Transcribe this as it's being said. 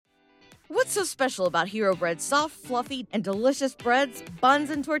What's so special about Hero Bread's soft, fluffy, and delicious breads, buns,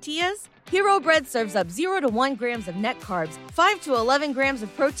 and tortillas? Hero Bread serves up 0 to 1 grams of net carbs, 5 to 11 grams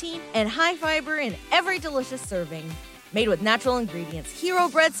of protein, and high fiber in every delicious serving. Made with natural ingredients, Hero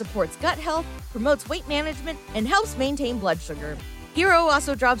Bread supports gut health, promotes weight management, and helps maintain blood sugar. Hero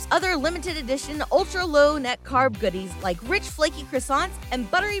also drops other limited edition ultra-low net carb goodies like rich flaky croissants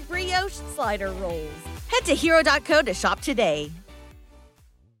and buttery brioche slider rolls. Head to hero.co to shop today.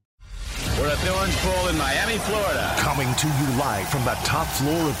 We're at the Orange Bowl in Miami, Florida. Coming to you live from the top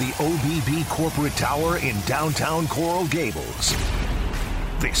floor of the OBB Corporate Tower in downtown Coral Gables.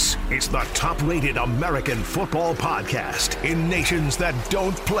 This is the top-rated American football podcast in nations that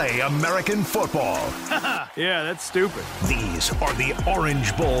don't play American football. Yeah, that's stupid. These are the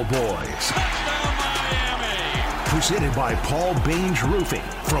Orange Bowl boys. Touchdown, Miami! Presented by Paul Baines Roofing.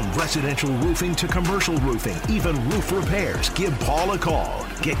 From residential roofing to commercial roofing, even roof repairs, give Paul a call.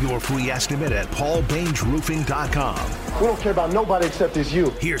 Get your free estimate at paulbainesroofing.com. We don't care about nobody except it's you.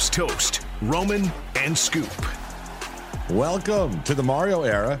 Here's Toast, Roman, and Scoop. Welcome to the Mario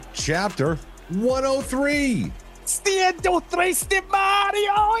era, chapter 103. Mario, it's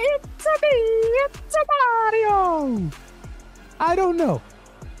Mario. I don't know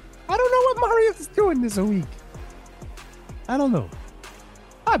what Mario's doing this week. I don't know.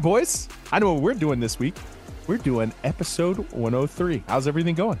 Hi, boys. I know what we're doing this week. We're doing episode 103. How's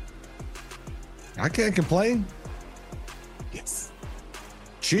everything going? I can't complain. Yes.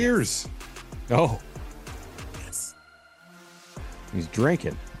 Cheers. Oh. He's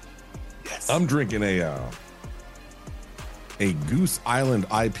drinking. Yes. I'm drinking a Goose Island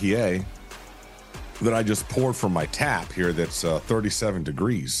IPA that I just poured from my tap here. That's 37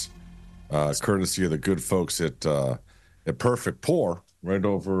 degrees, courtesy of the good folks at Perfect Pour, right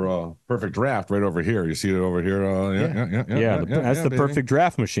over Perfect Draft, right over here. You see it over here? That's the baby. perfect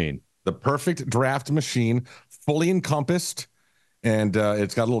draft machine. The Perfect Draft machine, fully encompassed, and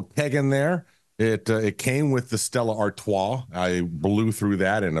it's got a little keg in there. It came with the Stella Artois. I blew through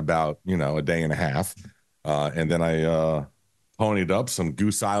that in about, a day and a half. And then I ponied up some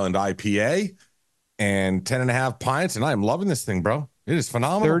Goose Island IPA and 10.5 pints. And I'm loving this thing, bro. It is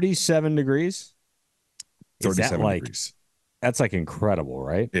phenomenal. 37 degrees? 37 degrees. That's like incredible,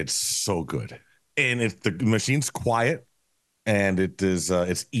 right? It's so good. And the machine's quiet and it is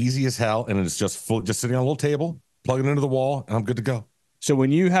it's easy as hell. And it's just sitting on a little table, plug it into the wall, and I'm good to go. So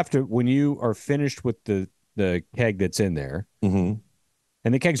when you are finished with the keg that's in there, mm-hmm.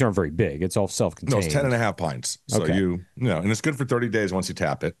 and the kegs aren't very big, it's all self-contained. No, it's 10.5 pints. So okay. And it's good for 30 days once you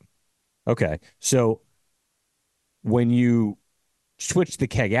tap it. Okay. So when you switch the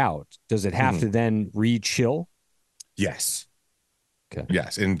keg out, does it have to then re-chill? Yes. Okay.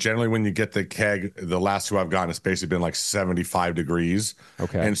 Yes. And generally when you get the keg, the last two I've gotten, it's basically been like 75 degrees.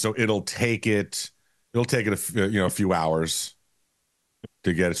 Okay. And so it'll take it a few hours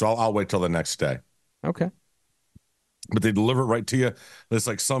to get it. So I'll wait till the next day. Okay. But they deliver it right to you. It's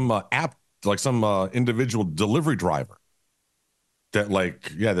like some app, like some individual delivery driver that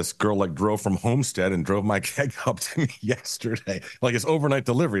this girl drove from Homestead and drove my keg up to me yesterday. Like it's overnight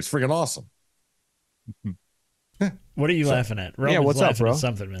delivery. It's freaking awesome. What are you laughing at? Roman's what's up, laughing bro? at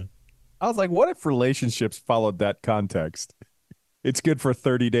something, man. I was like, what if relationships followed that context? It's good for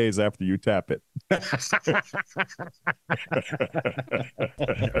 30 days after you tap it.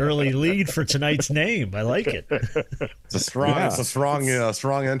 An early lead for tonight's name. I like it. It's a strong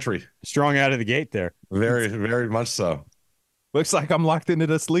entry. Strong out of the gate there. Very, very much so. Looks like I'm locked into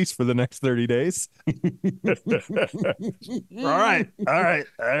this lease for the next 30 days. All right.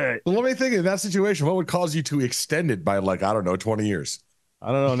 Well, let me think in that situation, what would cause you to extend it by 20 years?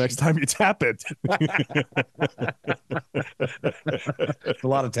 I don't know. Next time you tap it. A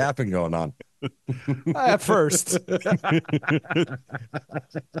lot of tapping going on. At first.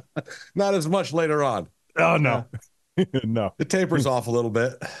 Not as much later on. Oh, no. No. It tapers off a little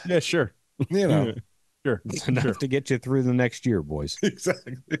bit. Yeah, sure. Sure. Enough to get you through the next year, boys.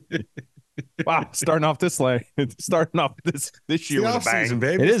 Exactly. Wow. Starting off this year with a bang. Season,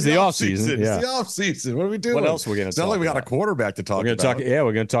 baby. It is the off season. season. Yeah. It's the off season. What are we doing? What else are we going to It's talk not like we got a about? quarterback to talk about.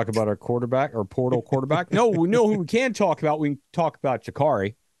 We're going to talk about our quarterback, our portal quarterback. No, we know who we can talk about. We can talk about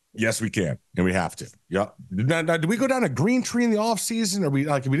Jakari. Yes, we can, and we have to. Yep. Now, did we go down a Green Tree in the off season, or we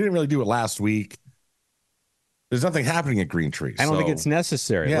didn't really do it last week? There's nothing happening at Green Tree. I don't think it's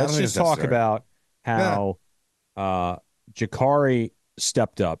necessary. Yeah, Let's just talk about how Jakari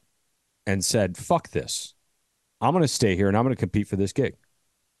stepped up and said, fuck this. I'm going to stay here and I'm going to compete for this gig.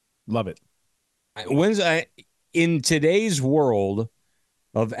 Love it. In today's world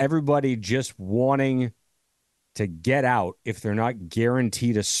of everybody just wanting to get out if they're not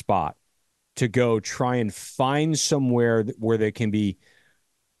guaranteed a spot, to go try and find somewhere where they can be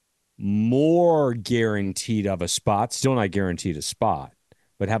more guaranteed of a spot, still not guaranteed a spot,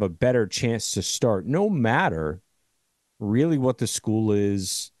 but have a better chance to start, no matter really what the school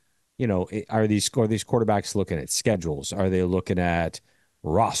is. You know, are these quarterbacks looking at schedules? Are they looking at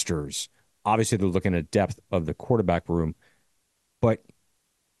rosters? Obviously, they're looking at depth of the quarterback room. But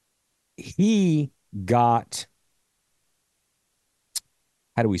he got,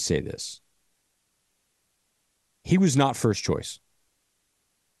 how do we say this? He was not first choice.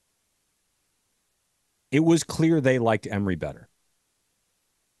 It was clear they liked Emory better.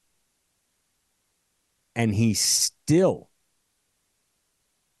 And he still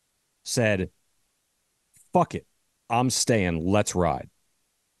said, fuck it, I'm staying, let's ride.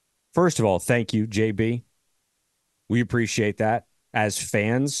 First of all, thank you, JB. We appreciate that. As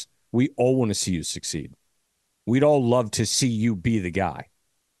fans, we all want to see you succeed. We'd all love to see you be the guy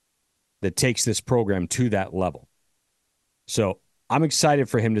that takes this program to that level. So I'm excited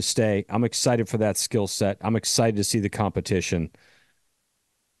for him to stay. I'm excited for that skill set. I'm excited to see the competition.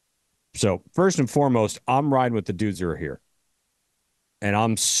 So first and foremost, I'm riding with the dudes that are here. And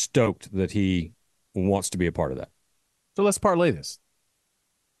I'm stoked that he wants to be a part of that. So let's parlay this.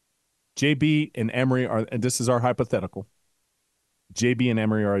 JB and Emory are, and this is our hypothetical. JB and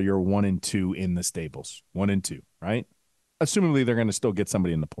Emory are your 1 and 2 in the stables. 1 and 2, right? Assumingly, they're going to still get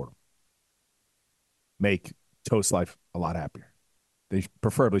somebody in the portal. Make Toast life a lot happier. They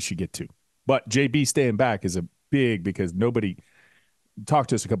preferably should get 2. But JB staying back is a big, because nobody talked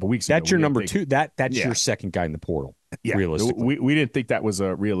to us a couple weeks ago. That's your number 2. That's your second guy in the portal. Yeah, realistically. We didn't think that was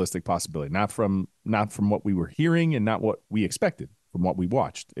a realistic possibility. Not from what we were hearing and not what we expected from what we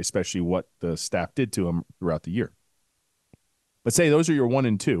watched, especially what the staff did to him throughout the year. But say those are your 1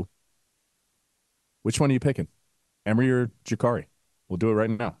 and 2. Which one are you picking? Emory or Jacari? We'll do it right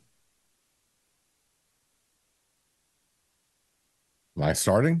now. Am I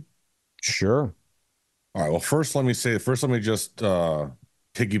starting? Sure. All right. Well, first, let me just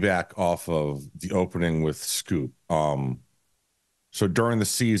piggyback off of the opening with Scoop. So during the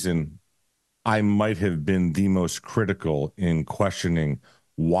season, I might have been the most critical in questioning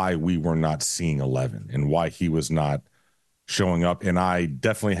why we were not seeing 11 and why he was not showing up. And I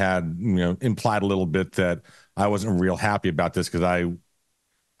definitely had, implied a little bit that I wasn't real happy about this because I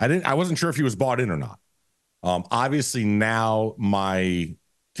wasn't sure if he was bought in or not. Obviously now my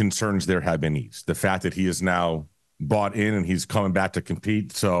concerns there have been eased. The fact that he is now bought in and he's coming back to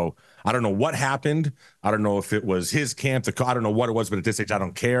compete. So I don't know what happened. I don't know if it was his camp. I don't know what it was, but at this stage, I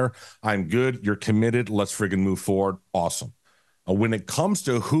don't care. I'm good. You're committed. Let's friggin' move forward. Awesome. When it comes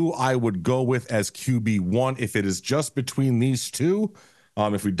to who I would go with as QB1, if it is just between these two,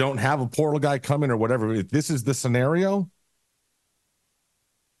 if we don't have a portal guy coming or whatever, if this is the scenario,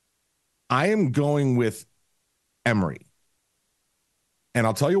 I am going with Emory. And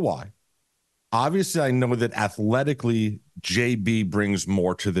I'll tell you why. Obviously, I know that athletically, JB brings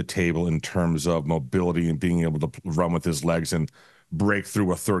more to the table in terms of mobility and being able to run with his legs and break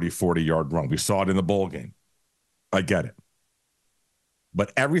through a 30, 40-yard run. We saw it in the bowl game. I get it.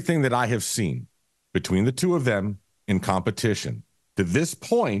 But everything that I have seen between the two of them in competition, to this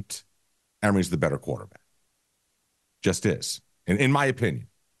point, Emory's the better quarterback. Just is. And in my opinion,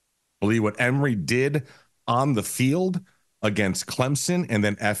 believe what Emory did on the field against Clemson and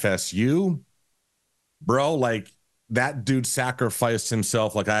then FSU, bro, like that dude sacrificed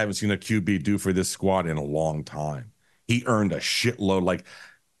himself like I haven't seen a QB do for this squad in a long time. He earned a shitload. Like,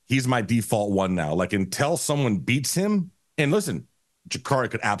 he's my default one now. Like, until someone beats him, and listen, Jacari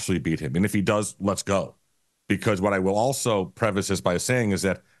could absolutely beat him. And if he does, let's go. Because what I will also preface this by saying is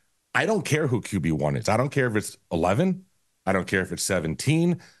that I don't care who QB1 is. I don't care if it's 11. I don't care if it's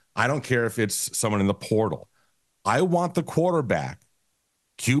 17. I don't care if it's someone in the portal. I want the quarterback,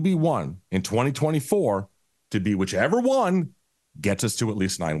 QB1 in 2024, to be whichever one gets us to at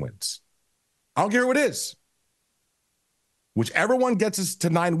least 9 wins. I don't care who it is. Whichever one gets us to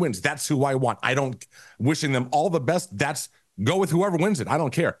 9 wins, that's who I want. I don't wishing them all the best. Go with whoever wins it. I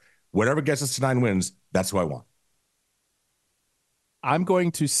don't care. Whatever gets us to 9 wins, that's who I want. I'm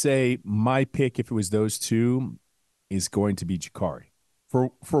going to say my pick, if it was those two, is going to be Jacari.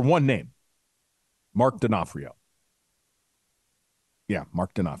 For one name, Mark D'Onofrio. Yeah,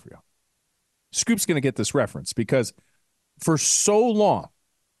 Mark D'Onofrio. Scoop's going to get this reference because for so long,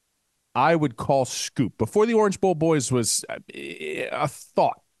 I would call Scoop, before the Orange Bowl boys was a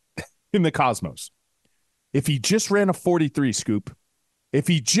thought in the cosmos. If he just ran a 43, Scoop, if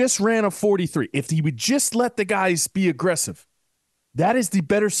he just ran a 43, if he would just let the guys be aggressive, that is the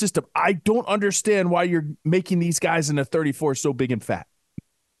better system. I don't understand why you're making these guys in a 34 so big and fat.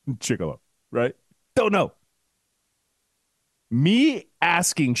 Chicolo. right? Don't know. Me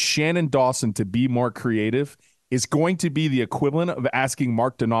asking Shannon Dawson to be more creative is going to be the equivalent of asking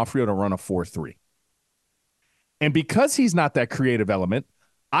Mark D'Onofrio to run a 4-3. And because he's not that creative element,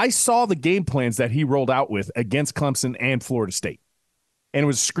 I saw the game plans that he rolled out with against Clemson and Florida State. And it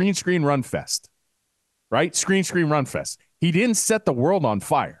was screen, run fest, right? Screen, run fest. He didn't set the world on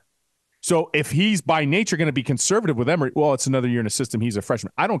fire. So if he's by nature going to be conservative with Emory, well, it's another year in the system. He's a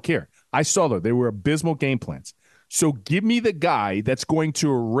freshman. I don't care. I saw though, they were abysmal game plans. So give me the guy that's going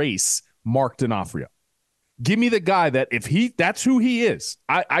to erase Mark D'Onofrio. Give me the guy that that's who he is.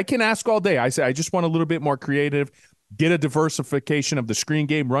 I can ask all day. I say, I just want a little bit more creative, get a diversification of the screen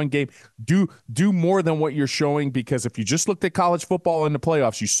game, run game, do more than what you're showing. Because if you just looked at college football in the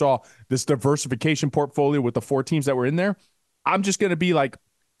playoffs, you saw this diversification portfolio with the 4 teams that were in there. I'm just going to be like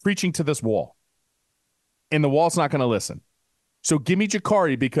preaching to this wall, and the wall's not going to listen. So give me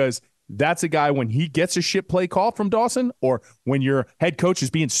Ja'Carri, because that's a guy when he gets a shit play call from Dawson, or when your head coach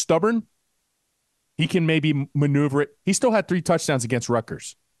is being stubborn, he can maybe maneuver it. He still had 3 touchdowns against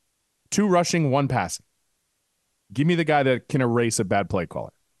Rutgers, 2 rushing, 1 passing. Give me the guy that can erase a bad play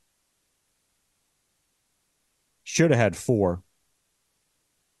caller. Should have had 4.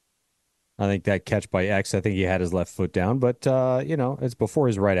 I think that catch by X, I think he had his left foot down, but, it's before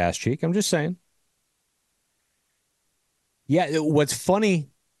his right ass cheek. I'm just saying. Yeah, what's funny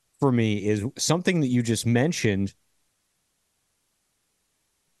for me is something that you just mentioned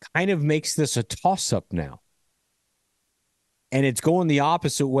kind of makes this a toss-up now. And it's going the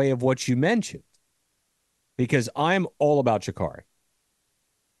opposite way of what you mentioned. Because I'm all about Ja'Carri.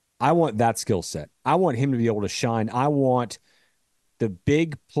 I want that skill set. I want him to be able to shine. I want the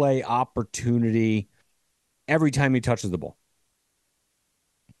big play opportunity every time he touches the ball.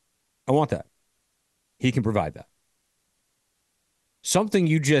 I want that. He can provide that. Something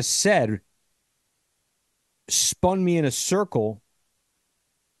you just said spun me in a circle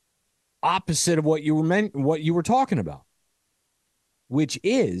opposite of what you were talking about, which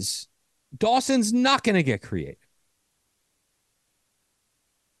is Dawson's not going to get creative.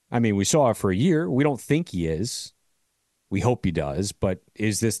 I mean, we saw it for a year. We don't think he is. We hope he does, but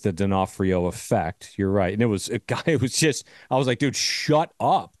is this the D'Onofrio effect? You're right. And it was a guy, I was like, dude, shut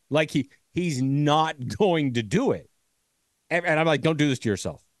up. Like he's not going to do it. And I'm like, don't do this to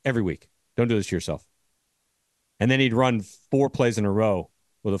yourself every week. Don't do this to yourself. And then he'd run 4 plays in a row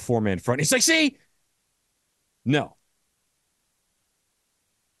with a 4-man front. He's like, see? No.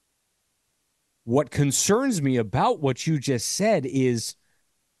 What concerns me about what you just said is,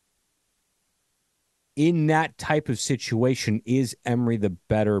 in that type of situation, is Emory the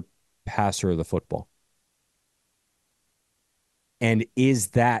better passer of the football? And is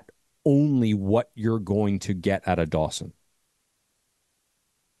that only what you're going to get out of Dawson?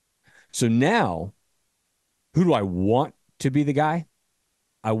 So now, who do I want to be the guy?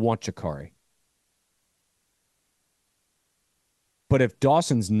 I want Ja'Carri. But if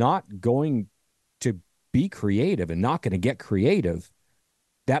Dawson's not going to be creative and not going to get creative,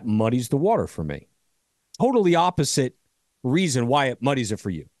 that muddies the water for me. Totally opposite reason why it muddies it for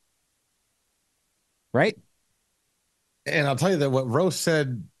you. Right? And I'll tell you that what Rose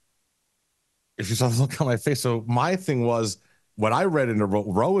said, if you saw the look on my face, so my thing was, what I read into what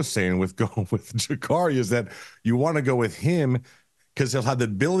Rose was saying with going with Ja'Carri is that you want to go with him because he'll have the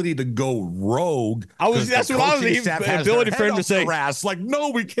ability to go rogue. That's what I was the ability for him to say, like, no,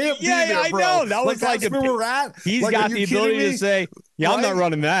 we can't be there, I bro. know. That was like where we're at. He's like, got the ability to say, yeah, I'm not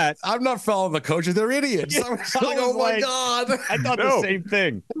running that. I'm not following the coaches. They're idiots. Yeah, like, oh my God. I thought the same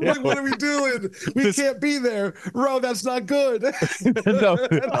thing. Like, what are we doing? We can't be there. Ro, that's not good. No.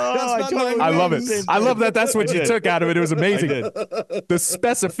 I love it. I love that that's what you took out of it. It was amazing. The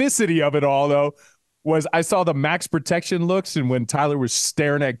specificity of it all, though, was I saw the max protection looks, and when Tyler was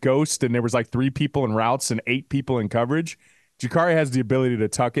staring at Ghost and there was like 3 people in routes and 8 people in coverage, Ja'Carri has the ability to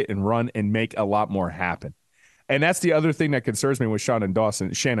tuck it and run and make a lot more happen. And that's the other thing that concerns me with Shannon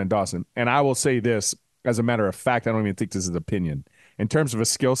Dawson. And I will say this, as a matter of fact, I don't even think this is opinion. In terms of a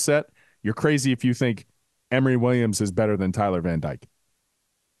skill set, you're crazy if you think Emory Williams is better than Tyler Van Dyke.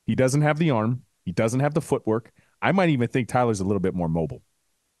 He doesn't have the arm. He doesn't have the footwork. I might even think Tyler's a little bit more mobile,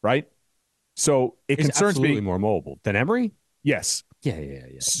 right? So it concerns me. More mobile than Emory? Yes. Yeah.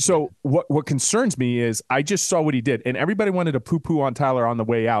 So what concerns me is I just saw what he did, and everybody wanted to poo-poo on Tyler on the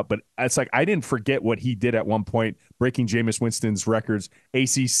way out, but it's like I didn't forget what he did at one point, breaking Jameis Winston's records,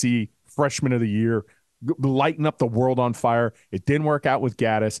 ACC Freshman of the Year, lighting up the world on fire. It didn't work out with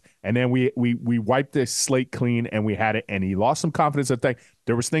Gaddis, and then we wiped the slate clean, and we had it, and he lost some confidence. I think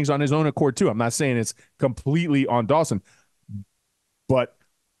there was things on his own accord too. I'm not saying it's completely on Dawson, but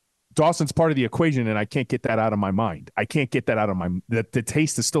Dawson's part of the equation, and I can't get that out of my mind. I can't get that out of the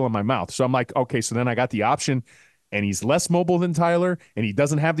taste is still in my mouth. So I'm like, okay, so then I got the option, and he's less mobile than Tyler, and he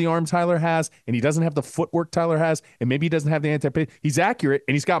doesn't have the arm Tyler has, and he doesn't have the footwork Tyler has, and maybe he doesn't have the he's accurate,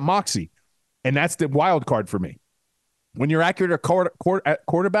 and he's got moxie. And that's the wild card for me. When you're accurate at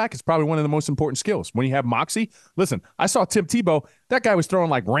quarterback, it's probably one of the most important skills. When you have moxie, listen, I saw Tim Tebow. That guy was throwing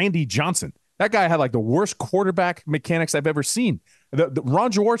like Randy Johnson. That guy had like the worst quarterback mechanics I've ever seen.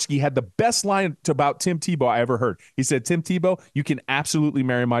 Ron Jaworski had the best line about Tim Tebow I ever heard. He said, Tim Tebow, you can absolutely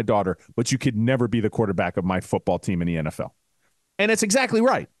marry my daughter, but you could never be the quarterback of my football team in the NFL. And it's exactly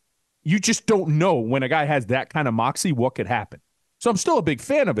right. You just don't know when a guy has that kind of moxie what could happen. So I'm still a big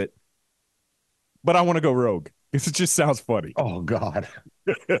fan of it, but I want to go rogue. It just sounds funny. Oh, God.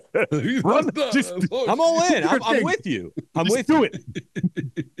 I'm all in. I'm with you. I'm with you.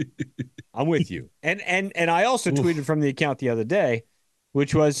 I'm with you. And I also tweeted from the account the other day,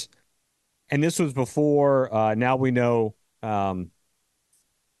 which was, and this was before, now we know, the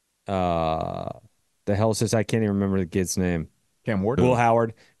hell says I can't even remember the kid's name. Cam Ward? Will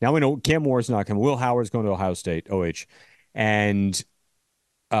Howard. Now we know Cam Ward's not coming. Will Howard's going to Ohio State, OH. And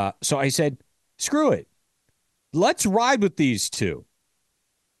so I said, screw it. Let's ride with these two.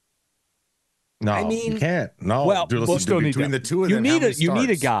 No, I mean, you can't. No, well, dude, we'll listen, between the two of them, you need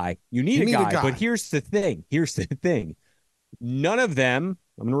a guy. You need a guy. But here's the thing. None of them,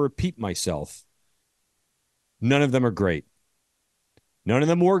 I'm going to repeat myself, none of them are great. None of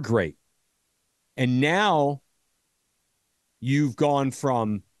them were great. And now you've gone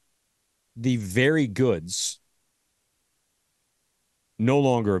from the very goods no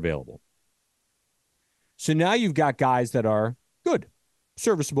longer available. So now you've got guys that are good,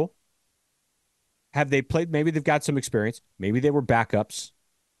 serviceable. Have they played? Maybe they've got some experience. Maybe they were backups.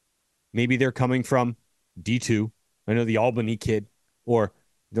 Maybe they're coming from D2. I know the Albany kid, or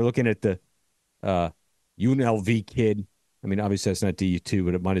they're looking at the UNLV kid. I mean, obviously that's not D2,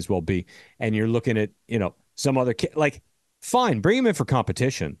 but it might as well be. And you're looking at, some other kid. Like, fine, bring them in for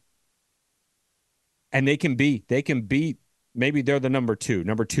competition. And they can be, maybe they're the number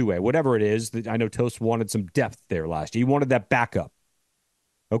 2A, whatever it is. I know Toast wanted some depth there last year. He wanted that backup.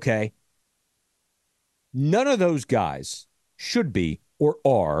 Okay. None of those guys should be or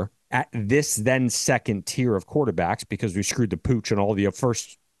are at this then second tier of quarterbacks because we screwed the pooch on all the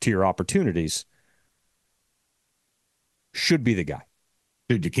first tier opportunities. Should be the guy.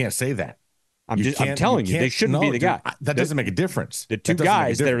 Dude, you can't say that. I'm telling you, they shouldn't be the guy. That doesn't make a difference. The two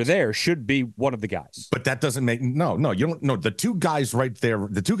guys that are there should be one of the guys. But that doesn't make you don't know. The two guys right there,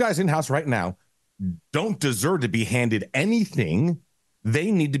 the two guys in-house right now don't deserve to be handed anything.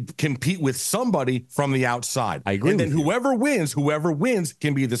 They need to compete with somebody from the outside. I agree. And then whoever wins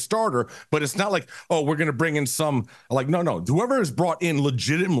can be the starter. But it's not like, oh, we're going to bring in some, like, no. Whoever is brought in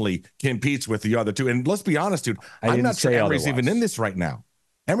legitimately competes with the other two. And let's be honest, dude, I'm not sure Emery's even in this right now.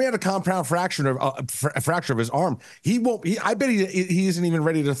 Emery had a compound fracture of his arm. I bet he isn't even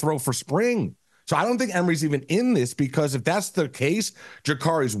ready to throw for spring. So I don't think Emery's even in this, because if that's the case,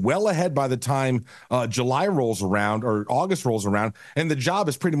 Ja'Carri's well ahead by the time July rolls around or August rolls around, and the job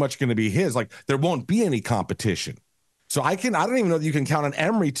is pretty much going to be his. Like, there won't be any competition. So I don't even know that you can count on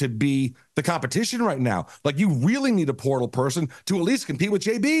Emery to be the competition right now. Like, you really need a portal person to at least compete with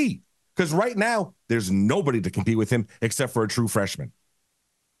JB, because right now there's nobody to compete with him except for a true freshman.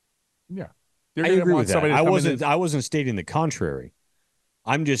 Yeah, I agree with that. I wasn't stating the contrary.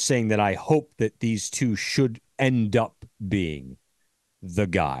 I'm just saying that I hope that these two should end up being the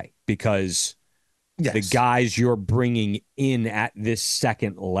guy, because the guys you're bringing in at this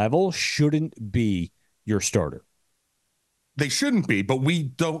second level shouldn't be your starter. They shouldn't be, but we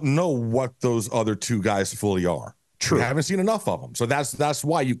don't know what those other two guys fully are. True. We haven't seen enough of them. So that's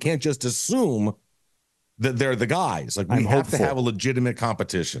why you can't just assume that they're the guys. Like, we have to have a legitimate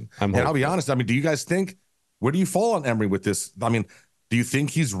competition. And I'll be honest, I mean, do you guys think, where do you fall on Emery with this? I mean, do you think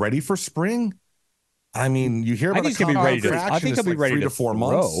he's ready for spring? I mean, you hear about the compound fraction. I think he'll be ready 3 to to 4 throw,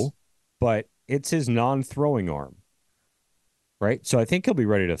 months. but it's his non-throwing arm, right? So I think he'll be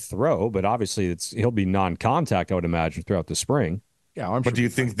ready to throw, but obviously he'll be non-contact, I would imagine, throughout the spring. Yeah, but do you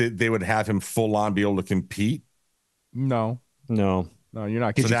think that they would have him full on be able to compete? No, you're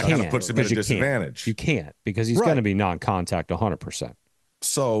not. So that kind of puts him at a disadvantage. You can't, because he's going to be non-contact 100%.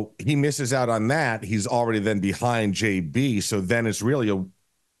 So he misses out on that. He's already then behind JB. So then it's really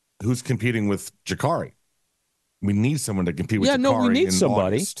who's competing with Ja'Carri. We need someone to compete with Ja'Carri. Yeah, no, we need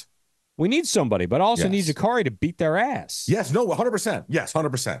somebody. August. We need somebody, but also need Ja'Carri to beat their ass. Yes, no, 100%. Yes,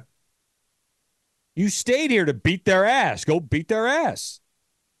 100%. You stayed here to beat their ass. Go beat their ass.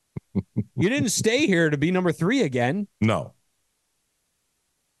 You didn't stay here to be number 3 again. No.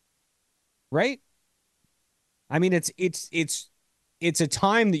 right? I mean, it's a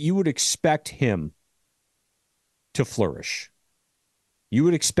time that you would expect him to flourish. You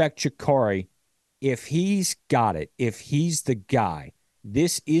would expect Ja'Carri, if he's got it, if he's the guy,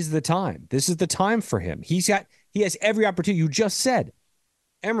 this is the time. This is the time for him. He has every opportunity. You just said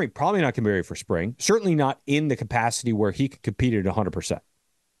Emory probably not going to be ready for spring. Certainly not in the capacity where he could compete at 100%.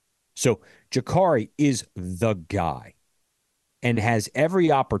 So Ja'Carri is the guy and has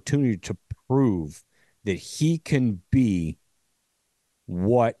every opportunity to prove that he can be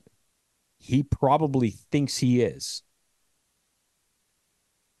what he probably thinks he is.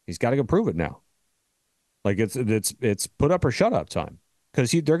 He's got to go prove it now. Like it's put up or shut up time,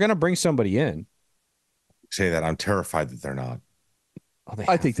 because they're going to bring somebody in. Say that I'm terrified that they're not. Oh,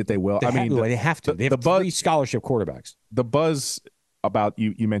 I think that they will. They have to. They have three scholarship quarterbacks. The buzz about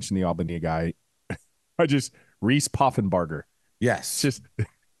you mentioned the Albany guy. Reese Poffenbarger. Yes.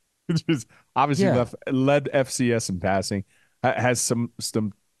 Just obviously led FCS in passing, has some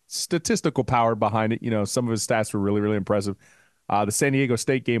statistical power behind it. You know, some of his stats were really, really impressive. The San Diego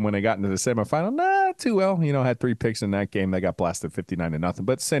State game, when they got into the semifinal, not too well. You know, had 3 picks in that game. They got blasted 59-0.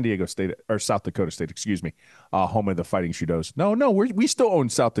 But San Diego State, or South Dakota State, excuse me, home of the Fighting Shudos. No, we still own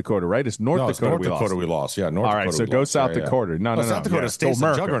South Dakota, right? It's North Dakota. We lost. Yeah, North All Dakota. All right, so go South Dakota. No. South Dakota State's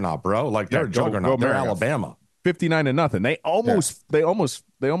a juggernaut, bro. Like they're a juggernaut. They're Alabama. 59-0. They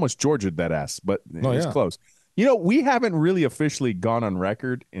almost Georgia'd that ass, but it was close. You know, we haven't really officially gone on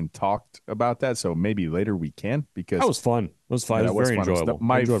record and talked about that, so maybe later we can, because that was fun. It was fun. It was very enjoyable.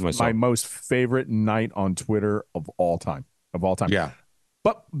 I enjoyed myself. My most favorite night on Twitter of all time. Yeah.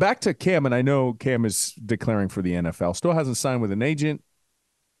 But back to Cam, and I know Cam is declaring for the NFL. Still hasn't signed with an agent.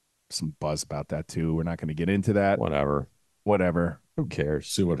 Some buzz about that too. We're not going to get into that. Whatever. Who cares?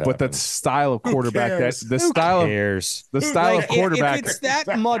 See what happens. But that style of quarterback, the style of quarterback. If it's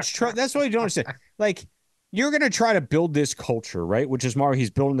that much trouble, that's what you don't understand. Like, you're going to try to build this culture, right? Which is Mario. He's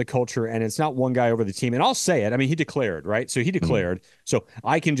building the culture, and it's not one guy over the team. And I'll say it. I mean, he declared, right? So he declared. So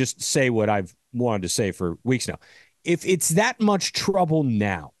I can just say what I've wanted to say for weeks now. If it's that much trouble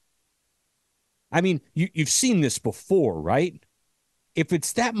now, I mean, you've seen this before, right? If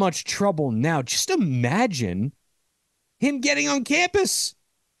it's that much trouble now, just imagine him getting on campus.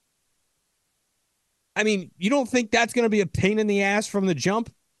 I mean, you don't think that's going to be a pain in the ass from the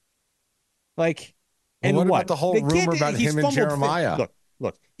jump? Like, and what about the whole rumor about him and Jeremiah?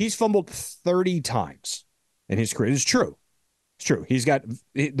 Look, he's fumbled 30 times in his career. It's true. He's got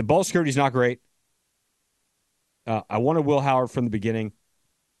the ball security is not great. I wanted Will Howard from the beginning.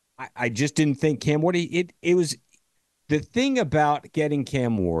 I just didn't think Cam Ward. It was the thing about getting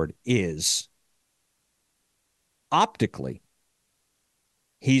Cam Ward is optically,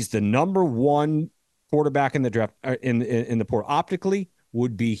 he's the number one quarterback in the draft in the portal. Optically,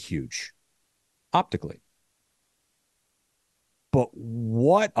 would be huge. Optically. But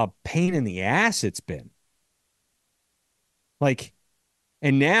what a pain in the ass it's been. Like,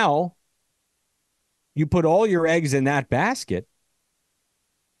 and now you put all your eggs in that basket,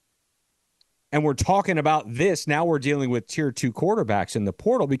 and we're talking about this. Now we're dealing with tier 2 quarterbacks in the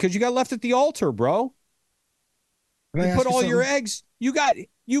portal because you got left at the altar, bro. You put all your eggs, you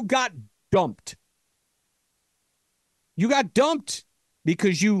got dumped. You got dumped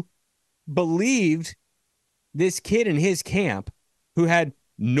because you believed this kid in his camp who had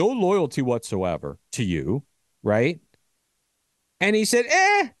no loyalty whatsoever to you, right? And he said,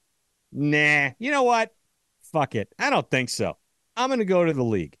 nah, you know what? Fuck it. I don't think so. I'm going to go to the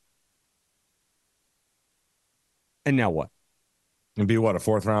league. And now what? And be what, a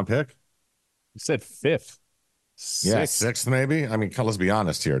 4th round pick? You said 5th. Yeah, 6th maybe. I mean, let's be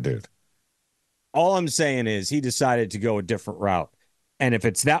honest here, dude. All I'm saying is he decided to go a different route. And if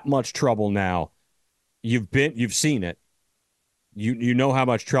it's that much trouble now, you've seen it. You know how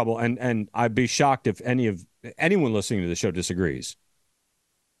much trouble, and I'd be shocked if anyone listening to the show disagrees.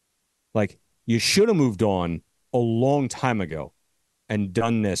 Like, you should have moved on a long time ago and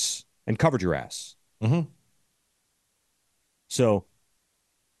done this and covered your ass. Mm-hmm. So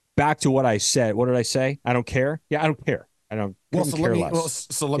back to what I said. What did I say? I don't care. Yeah, I don't care. I don't care less.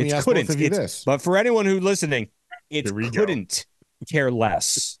 So let me ask both of you this. But for anyone who listening, it couldn't care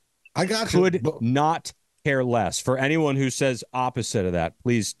less. I got you. Could not care less. For anyone who says opposite of that,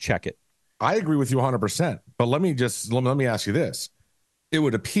 please check it. I agree with you 100%. But let me ask you this. It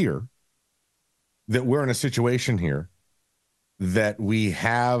would appear that we're in a situation here that we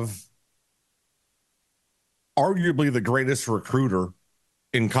have arguably the greatest recruiter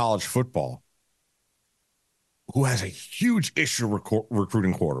in college football who has a huge issue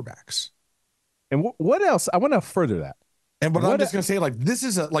recruiting quarterbacks. And what else? I want to further that. And but I'm just gonna say, like, this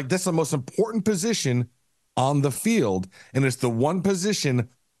is the most important position on the field, and it's the one position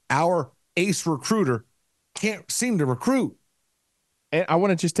our ace recruiter can't seem to recruit. And I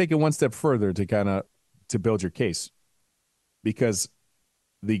want to just take it one step further to build your case, because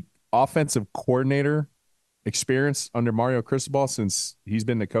the offensive coordinator experience under Mario Cristobal since he's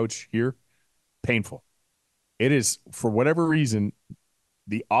been the coach here, painful. It is, for whatever reason,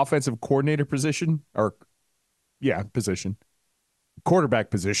 the offensive coordinator position, quarterback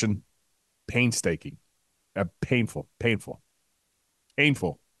position, painstaking, painful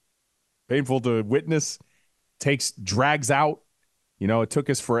to witness, drags out. You know, it took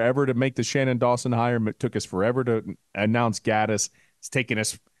us forever to make the Shannon Dawson hire. It took us forever to announce Gaddis. It's taken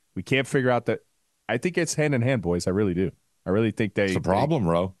us, we can't figure out that. I think it's hand in hand, boys. I really do. I really think it's a problem,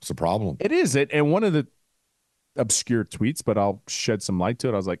 Ro. It's a problem. It is it. And one of the obscure tweets, but I'll shed some light to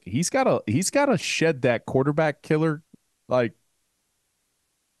it. I was like, he's gotta shed that quarterback killer like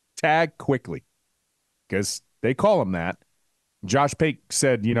tag quickly, because they call him that. Josh Pate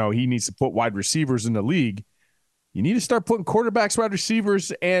said, you know, he needs to put wide receivers in the league. You need to start putting quarterbacks, wide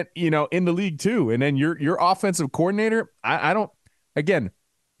receivers, and in the league too. And then your offensive coordinator. I don't. Again,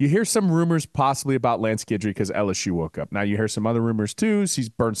 you hear some rumors possibly about Lance Guidry because LSU woke up. Now you hear some other rumors too. He's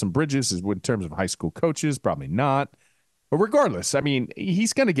burned some bridges in terms of high school coaches. Probably not. But regardless, I mean,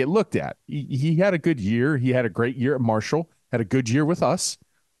 he's going to get looked at. He had a good year. He had a great year at Marshall. Had a good year with us.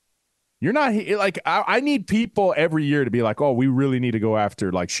 You're not like, I need people every year to be like, oh, we really need to go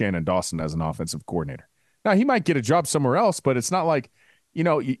after like Shannon Dawson as an offensive coordinator. Now, he might get a job somewhere else, but it's not like,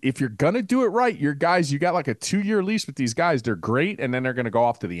 if you're going to do it right, you got like a 2-year lease with these guys. They're great. And then they're going to go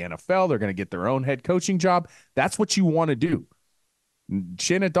off to the NFL. They're going to get their own head coaching job. That's what you want to do.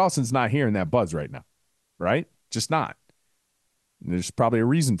 Shannon Dawson's not hearing that buzz right now, right? Just not. There's probably a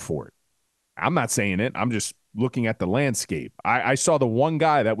reason for it. I'm not saying it. I'm just looking at the landscape. I saw the one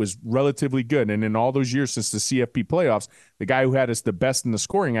guy that was relatively good. And in all those years since the CFP playoffs, the guy who had us the best in the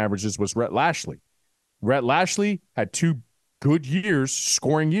scoring averages was Rhett Lashley. Rhett Lashley had 2 good years,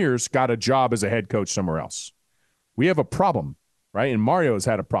 scoring years, got a job as a head coach somewhere else. We have a problem, right? And Mario's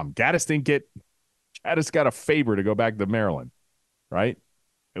had a problem. Gaddis got a favor to go back to Maryland, right?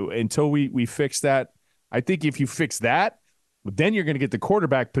 Until we fix that. I think if you fix that, then you're going to get the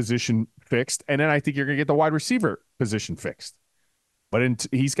quarterback position fixed, and then I think you're going to get the wide receiver position fixed. But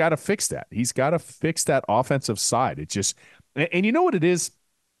he's got to fix that. He's got to fix that offensive side. It just, and you know what it is?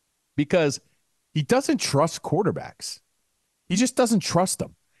 Because he doesn't trust quarterbacks. He just doesn't trust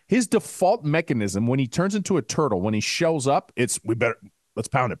them. His default mechanism when he turns into a turtle, when he shells up, let's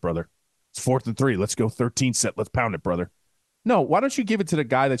pound it, brother. It's 4th and 3. Let's go 13 set. Let's pound it, brother. No, why don't you give it to the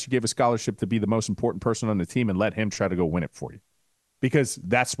guy that you gave a scholarship to be the most important person on the team and let him try to go win it for you? Because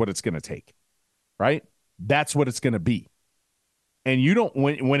that's what it's going to take, right? That's what it's going to be. And you don't,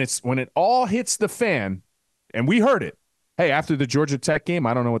 when it all hits the fan, and we heard it, hey, after the Georgia Tech game,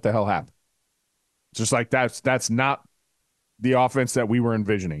 I don't know what the hell happened. It's just like that's not the offense that we were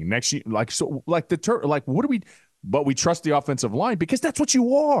envisioning. Next year, but we trust the offensive line because that's what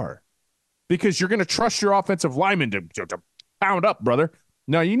you are. Because you're going to trust your offensive lineman to pound up, brother.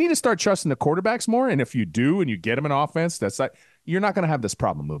 No, you need to start trusting the quarterbacks more. And if you do and you get them an offense, you're not going to have this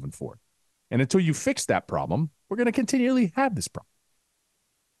problem moving forward. And until you fix that problem, we're going to continually have this problem.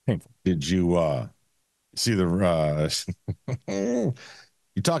 Painful. Did you see the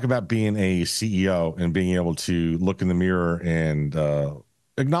you talk about being a CEO and being able to look in the mirror and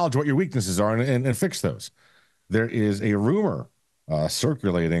acknowledge what your weaknesses are and fix those. There is a rumor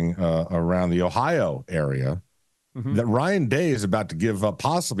circulating around the Ohio area that Ryan Day is about to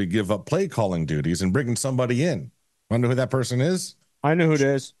possibly give up play calling duties and bringing somebody in. Want to know who that person is? I know who it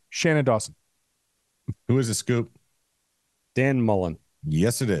is. Shannon Dawson. Who is it, Scoop? Dan Mullen.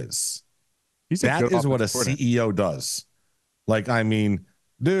 Yes, it is. That is what a CEO does. Like, I mean,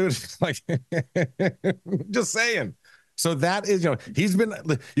 dude, like, just saying. So that is, he's been,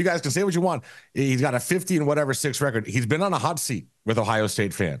 you guys can say what you want. He's got a 50 and whatever 6 record. He's been on a hot seat with Ohio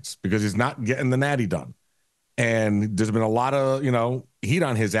State fans because he's not getting the natty done. And there's been a lot of, heat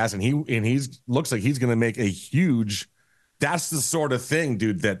on his ass, and he's looks like he's going to make a huge, that's the sort of thing,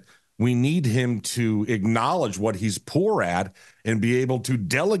 dude, that we need him to acknowledge what he's poor at and be able to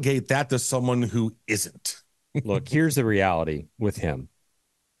delegate that to someone who isn't. Look, here's the reality with him.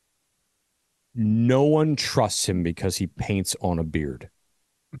 No one trusts him because he paints on a beard.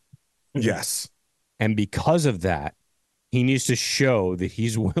 Yes. And because of that, he needs to show that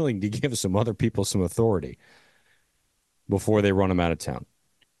he's willing to give some other people some authority before they run him out of town.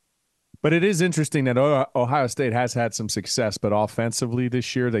 But it is interesting that Ohio State has had some success, but offensively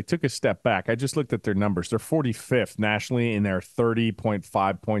this year, they took a step back. I just looked at their numbers. They're 45th nationally in their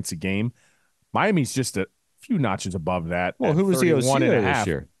 30.5 points a game. Miami's just a few notches above that. Well, who was the OC this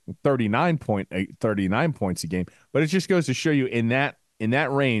year? 39 points a game. But it just goes to show you in that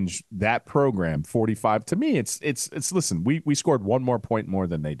range, that program, 45, to me, it's listen, we scored one more point more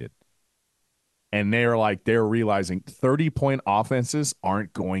than they did. And they're realizing 30-point offenses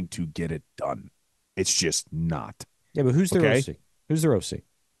aren't going to get it done. It's just not. Yeah, but who's their OC? Who's their OC?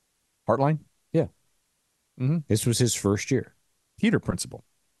 Hartline? Yeah. Mm-hmm. This was his first year. Peter principle.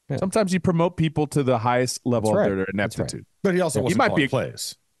 Yeah. Sometimes you promote people to the highest level of their ineptitude. Right. But he also wasn't calling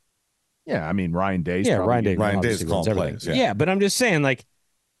plays. Yeah, I mean, Ryan Day's Ryan Day's calling plays. Yeah, but I'm just saying, like,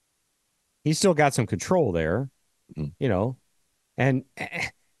 he's still got some control there, you know, and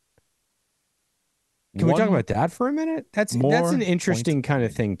can we talk about that for a minute? That's an interesting kind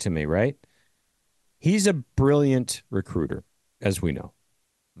of thing to me, right? He's a brilliant recruiter, as we know.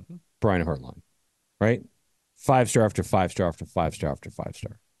 Mm-hmm. Brian Hartline, right? 5-star after 5-star after 5-star after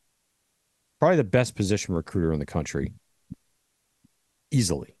 5-star. Probably the best position recruiter in the country,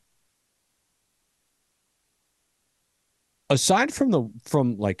 easily. Aside from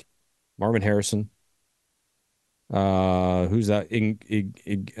like Marvin Harrison, who's that?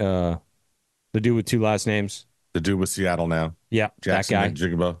 The dude with two last names. The dude with Seattle now. Yeah, Jackson that guy.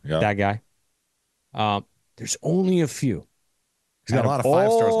 Jigabo. Yeah. That guy. There's only a few. He's got a lot of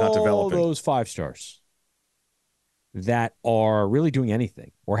 5-stars not developing. All those 5-stars that are really doing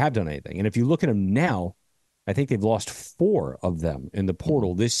anything or have done anything. And if you look at them now, I think they've lost 4 of them in the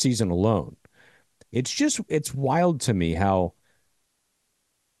portal this season alone. It's wild to me how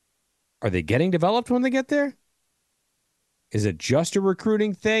are they getting developed when they get there? Is it just a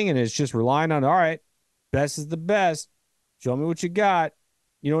recruiting thing and it's just relying on, all right, best is the best. Show me what you got.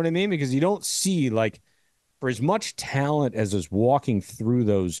 You know what I mean? Because you don't see, like, for as much talent as is walking through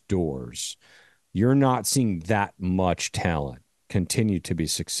those doors, you're not seeing that much talent continue to be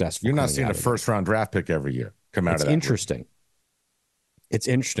successful. You're not seeing a first-round draft pick every year come out of that. It's interesting. It's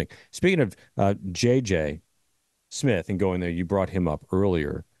interesting. Speaking of J.J. Smith and going there, you brought him up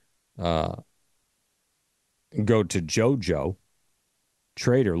earlier. Go to JoJo.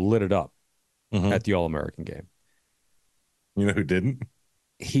 Trader lit it up at the All-American game. You know who didn't?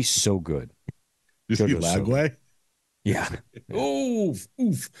 He's so good. You see Lagway? Yeah. Oof.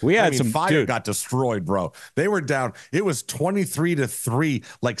 We had Fire got destroyed, bro. They were down. It was 23-3,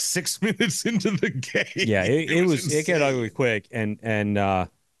 like 6 minutes into the game. Yeah, it got ugly quick. And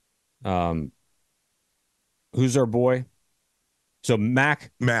who's our boy? So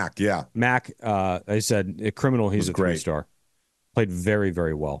Mac, yeah. Mac, I said a criminal, he's a 3-star. Played very,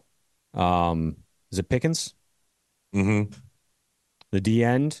 very well. Is it Pickens? Mm-hmm. The D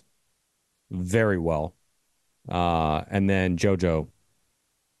end, very well. And then JoJo,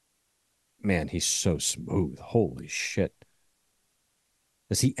 man, he's so smooth. Holy shit.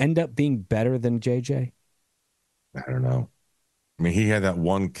 Does he end up being better than JJ? I don't know. I mean, he had that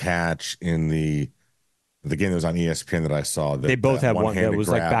one catch in the game that was on ESPN that I saw. They both had one. It was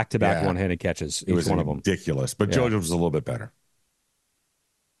grab. like back-to-back one-handed catches. It was one of them. Ridiculous. But JoJo was a little bit better.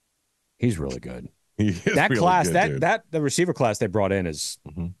 He's really good. That really class, good, the receiver class they brought in is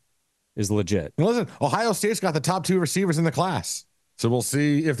legit. And listen, Ohio State's got the top 2 receivers in the class. So we'll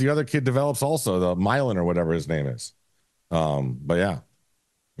see if the other kid develops also, the Milan or whatever his name is. But yeah,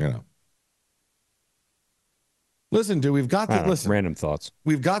 you know. Listen, dude, we've got the random thoughts.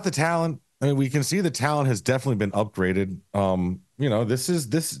 We've got the talent. I mean, we can see the talent has definitely been upgraded. You know, this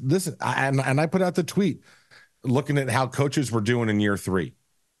and I put out the tweet looking at how coaches were doing in year 3.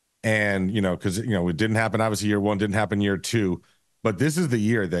 And, you know, because, you know, it didn't happen, obviously, year 1, didn't happen year 2. But this is the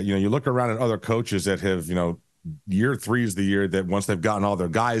year that, you know, you look around at other coaches that have, you know, year 3 is the year that once they've gotten all their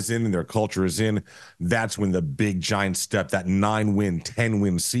guys in and their culture is in, that's when the big giant step, that 9-win,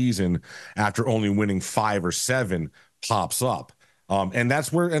 10-win season after only winning 5 or 7 pops up. And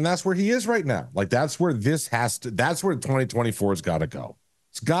that's where he is right now. Like, that's where 2024 has got to go.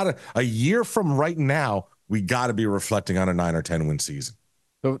 It's got a year from right now, we got to be reflecting on a 9 or 10 win season.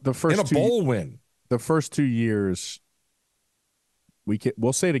 The first in a bowl win. The first 2 years,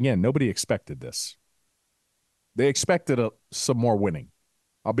 we'll say it again. Nobody expected this. They expected some more winning.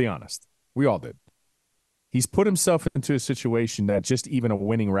 I'll be honest. We all did. He's put himself into a situation that just even a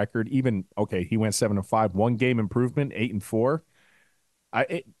winning record, he went 7-5, 1 game improvement, 8-4.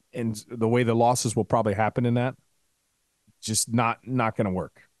 And the way the losses will probably happen in that, just not going to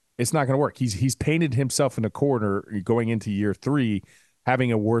work. It's not going to work. He's painted himself in a corner going into year 3,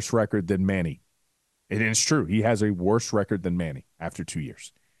 having a worse record than Manny. It is true. He has a worse record than Manny after 2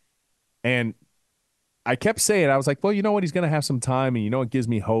 years. And I kept saying, I was like, well, you know what? He's going to have some time. And you know what gives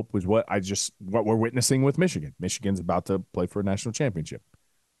me hope was what we're witnessing with Michigan. Michigan's about to play for a national championship.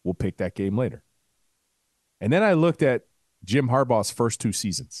 We'll pick that game later. And then I looked at Jim Harbaugh's first 2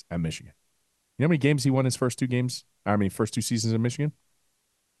 seasons at Michigan. You know how many games he won his first 2 seasons in Michigan?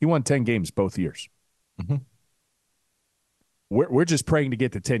 He won 10 games both years. Mm-hmm. We're just praying to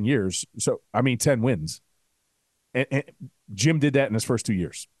get to 10 years. 10 wins. And Jim did that in his first 2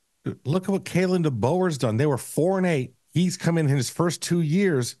 years. Look at what Kalen DeBoer's done. They were 4-8. He's come in his first 2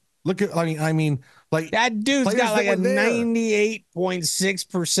 years. Look at, I mean, like that dude's got like a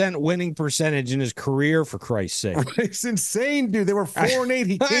 98.6% winning percentage in his career. For Christ's sake, it's insane, dude. They were 4-8.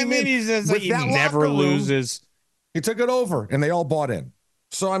 He came in. He's just with he that never loses. He took it over, and they all bought in.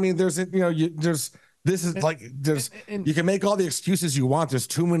 So I mean, you can make all the excuses you want. There's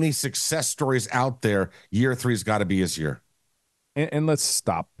too many success stories out there. Year 3's got to be his year. And let's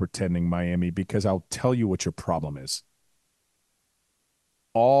stop pretending, Miami, because I'll tell you what your problem is.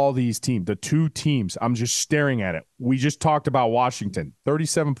 All these teams, the 2 teams, I'm just staring at it. We just talked about Washington,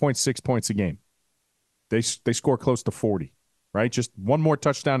 37.6 points a game. They score close to 40, right? Just one more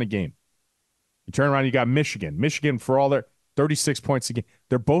touchdown a game. You turn around, you got Michigan. Michigan, for all their 36 points a game.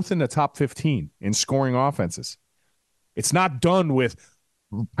 They're both in the top 15 in scoring offenses. It's not done with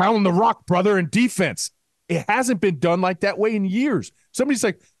pound the rock, brother, in defense. It hasn't been done like that way in years. Somebody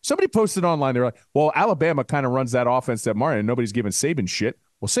posted online, they're like, well, Alabama kind of runs that offense that Mario, and nobody's giving Saban shit.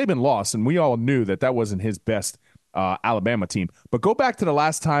 Well, Saban lost, and we all knew that wasn't his best Alabama team. But go back to the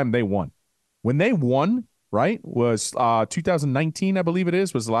last time they won. When they won, right, was 2019, I believe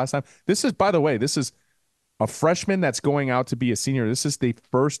it was the last time. This is, by the way, a freshman that's going out to be a senior. This is the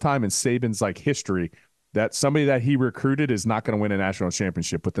first time in Saban's history that somebody that he recruited is not going to win a national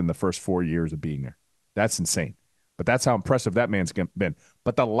championship within the first 4 years of being there. That's insane. But that's how impressive that man's been.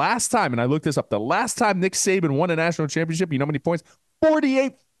 But the last time, and I looked this up, the last time Nick Saban won a national championship, you know how many points?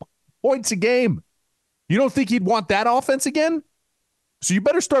 48 points a game. You don't think he'd want that offense again? So you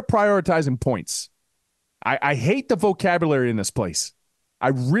better start prioritizing points. I hate the vocabulary in this place. I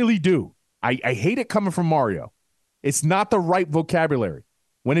really do. I hate it coming from Mario. It's not the right vocabulary.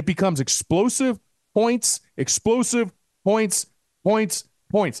 When it becomes explosive points,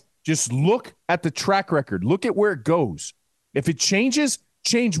 just look at the track record. Look at where it goes. If it changes,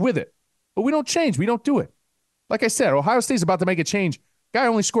 change with it. But we don't change. We don't do it. Like I said, Ohio State's about to make a change. Guy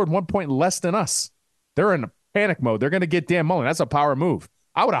only scored 1 point less than us. They're in panic mode. They're going to get Dan Mullen. That's a power move.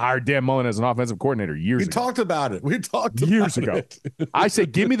 I would have hired Dan Mullen as an offensive coordinator years ago. We talked about it. Years ago. I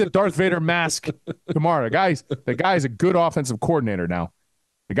said, give me the Darth Vader mask tomorrow. The guy is a good offensive coordinator now.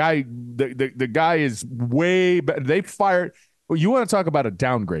 The guy is way better. They fired. Well, you want to talk about a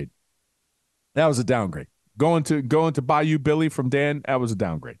downgrade? That was a downgrade. Going to Bayou Billy from Dan, that was a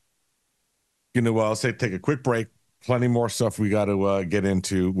downgrade. I'll say take a quick break. Plenty more stuff we got to get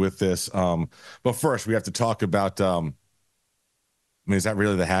into with this. But first, we have to talk about. Is that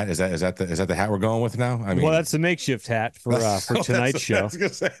really the hat? Is that the hat we're going with now? I mean, well, that's the makeshift hat for tonight's show. I was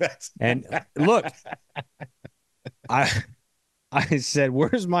gonna say that. And look, I said,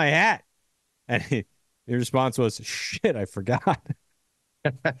 "Where's my hat?" And your response was, "Shit, I forgot."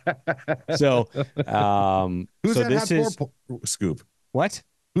 So, who's that hat for? Scoop. What?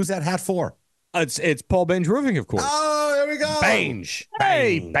 Who's that hat for? It's Paul Baines Roofing, of course. Oh, there we go. Baines.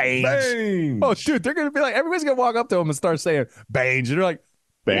 Hey, Baines. Oh, dude, they're gonna be like, everybody's gonna walk up to him and start saying Baines, and they're like,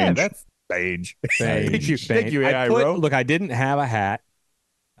 Baines. Yeah, that's Baines. Thank you, AI Ro. Look, I didn't have a hat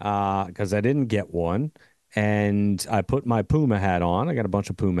because I didn't get one, and I put my Puma hat on. I got a bunch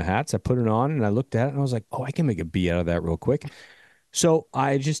of Puma hats. I put it on, and I looked at it, and I was like, oh, I can make a B out of that real quick. So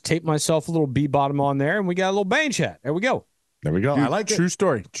I just taped myself a little B bottom on there, and we got a little Baines hat. There we go. There we go. Dude, I like it. True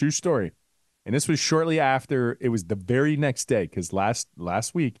story. And this was shortly after, it was the very next day, because last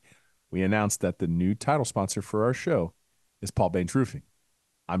week we announced that the new title sponsor for our show is Paul Baines Roofing.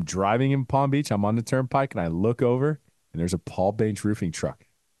 I'm driving in Palm Beach. I'm on the turnpike, and I look over, and there's a Paul Baines Roofing truck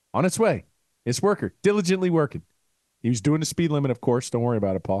on its way. It's diligently working. He was doing the speed limit, of course. Don't worry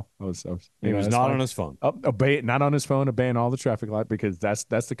about it, Paul. He was not on his phone. Not on his phone, obeying all the traffic light, because that's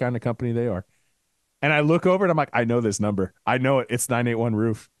the kind of company they are. And I look over, and I'm like, I know this number. I know it. It's 981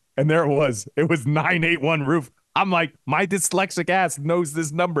 Roof. And there it was. It was 981 Roof. I'm like, my dyslexic ass knows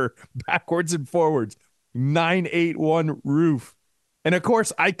this number backwards and forwards. 981 Roof. And of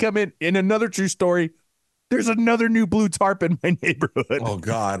course, I come in another true story. There's another new blue tarp in my neighborhood. Oh,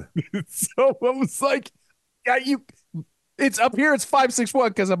 God. So I was like, yeah, it's up here. It's 561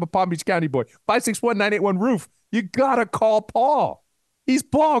 because I'm a Palm Beach County boy. 561-981 Roof. You got to call Paul. He's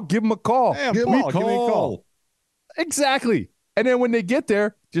Paul. Give him a call. Hey, Paul, give me a call. Exactly. And then when they get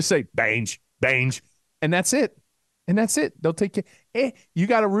there, just say, Bange, Bange. And that's it. And that's it. They'll take care. You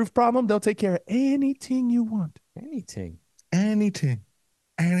got a roof problem? They'll take care of anything you want. Anything. Anything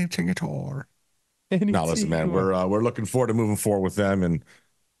at all. Anything Now, listen, man, you want. we're looking forward to moving forward with them, and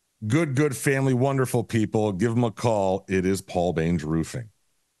good family, wonderful people. Give them a call. It is Paul Baines Roofing.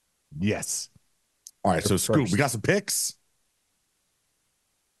 Yes. All right, so First. Scoop, we got some picks.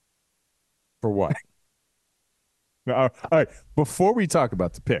 For what? All right. Before we talk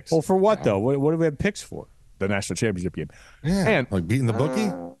about the picks, Well, for what, though? What do we have picks for? the national championship game. Yeah, And like beating the bookie.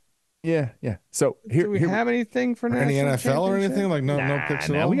 yeah. So here, Do we have anything for Or any national NFL or anything? championship? Like no picks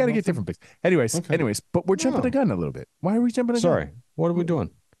at nah, all. we got to get Nothing? different picks. Anyways, but we're jumping Oh. the gun a little bit. Why are we jumping the gun? Sorry. What are we doing?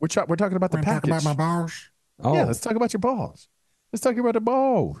 We're talking about the We're talking package. about my balls. Oh, Yeah, let's talk about your balls. Let's talk about the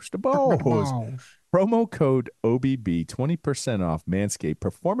balls. The Talking about balls. balls. Promo code OBB, 20% off Manscaped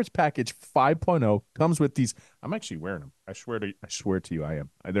Performance Package 5.0 comes with these. I'm actually wearing them. I swear to you, I am.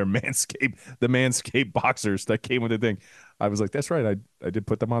 They're Manscaped, the Manscaped boxers that came with the thing. I was like, that's right. I did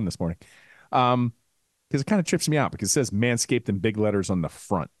put them on this morning. Because it kind of trips me out because it says Manscaped in big letters on the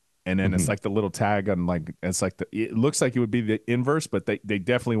front. And then it's like the little tag on it looks like it would be the inverse, but they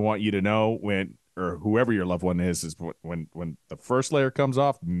definitely want you to know when, or whoever your loved one is when the first layer comes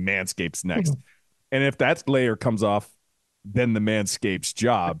off, Manscaped's next. And if that layer comes off, then the Manscaped's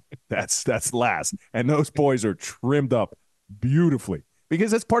job, that's last. And those boys are trimmed up beautifully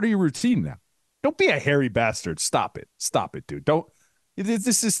because that's part of your routine now. Don't be a hairy bastard. Stop it, dude. Don't.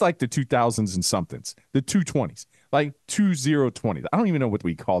 This is like the 2000s and somethings, the 220s, like 2020s. I don't even know what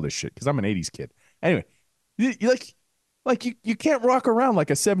we call this shit because I'm an 80s kid. Anyway, you can't rock around like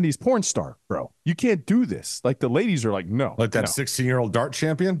a 70s porn star, bro. You can't do this. Like the ladies are like, no. Like that no. 16-year-old dart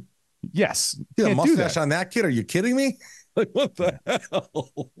champion. Yes. Get a Can't do mustache that. on that kid? Are you kidding me? Like what the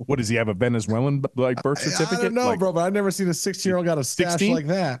hell? What does he have, a Venezuelan like birth certificate? I don't know, Like, bro, but I've never seen a 16-year-old got a stash 16? like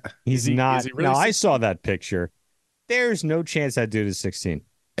that. he's Is he not. really No, I 16? saw that picture. There's no chance that dude is 16.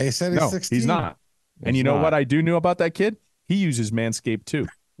 He said he's no, 16. he's not. And He's you know not. what I do know about that kid? He uses Manscaped too.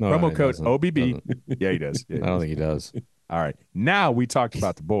 No, Promo he code doesn't. OBB. Doesn't. Yeah, he does. Yeah, I don't think he does. All right. Now we talked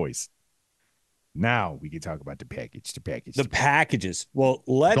about the boys. Now we can talk about the package. The packages. Well,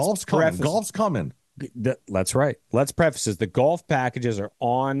 let's Golf's coming. preface. Golf's coming. That's right. Let's preface this. The golf packages are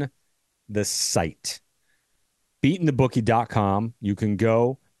on the site. Beatingthebookie.com. You can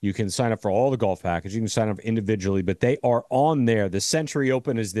go. You can sign up for all the golf packages. You can sign up individually, but they are on there. The Century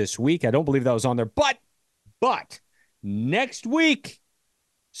Open is this week. I don't believe that was on there, but next week,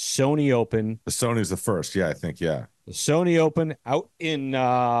 Sony Open. The Sony's the first. Yeah, I think. Yeah. The Sony Open out in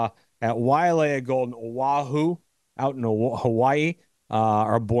at Wailea Golden, Oahu, out in Hawaii.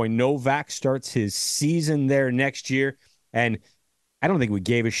 Our boy Novak starts his season there next year. And I don't think we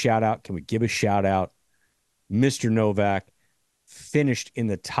gave a shout out. Can we give a shout out? Mr. Novak finished in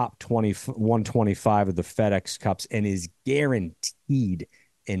the top 125 of the FedEx Cups and is guaranteed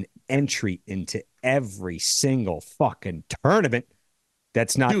an entry into every single fucking tournament.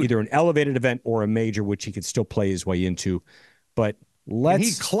 That's not Dude. either an elevated event or a major, which he could still play his way into. But And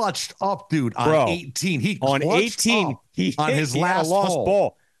he clutched up, dude, on Bro, 18. He on clutched 18, up he on his had a last lost hole.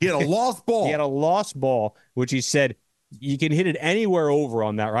 ball. He had a lost ball. He had a lost ball, which he said you can hit it anywhere over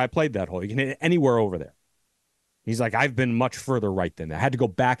on that. Or I played that hole. You can hit it anywhere over there. He's like, I've been much further right than that. I had to go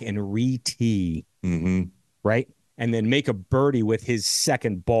back and re-tee, right? And then make a birdie with his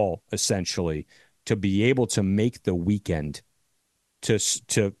second ball, essentially, to be able to make the weekend to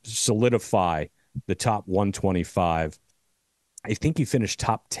solidify the top 125. I think he finished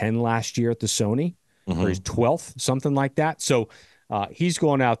top 10 last year at the Sony, or he's 12th, something like that. So he's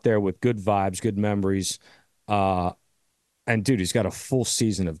going out there with good vibes, good memories. And dude, he's got a full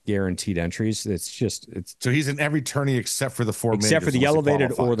season of guaranteed entries. So he's in every tourney except for the four majors. except for the unless he elevated or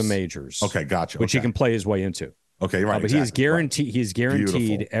the qualifies. majors. Okay, gotcha. Which he can play his way into. Okay, right. But he is exactly, guaranteed. right. He's guaranteed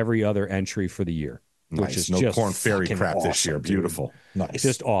Beautiful. every other entry for the year, Nice. which is No just corn fairy fucking crap this year. awesome, dude. Beautiful. Nice.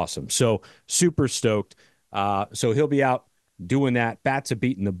 Just awesome. So super stoked. So he'll be out doing that. Bats a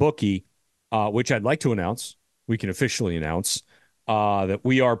beating the bookie, which I'd like to announce. We can officially announce that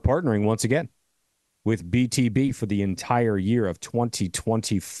we are partnering once again with BTB for the entire year of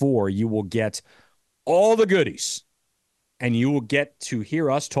 2024. You will get all the goodies, and you will get to hear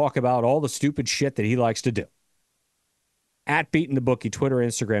us talk about all the stupid shit that he likes to do. At Beating the Bookie, Twitter,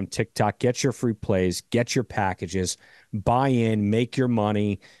 Instagram, TikTok. Get your free plays, get your packages, buy in, make your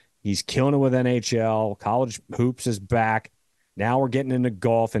money. He's killing it with NHL. College hoops is back. Now we're getting into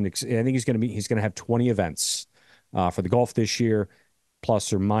golf, and I think he's going to have 20 events for the golf this year,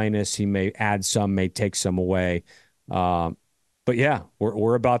 plus or minus. He may add some, may take some away. But yeah,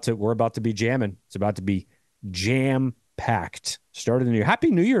 we're about to be jamming. It's about to be jam packed start of the new year.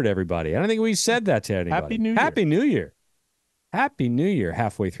 Happy New Year to everybody. I don't think we said that to anybody. Happy New Year. Happy New Year. Happy New Year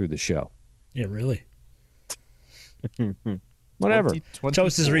halfway through the show. Yeah, really. Whatever. 2024.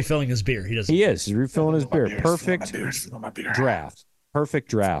 Toast is refilling his beer. He doesn't. He is. He's refilling his beer. Perfect draft. Perfect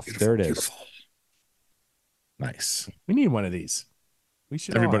draft. There it is. Nice. We need one of these. We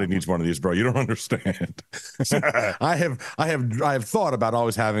should. Everybody needs one of these, bro. You don't understand. I have thought about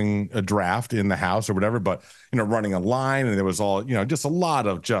always having a draft in the house or whatever, but running a line, and there was all just a lot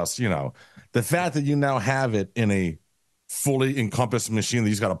of the fact that you now have it in a fully encompassed machine that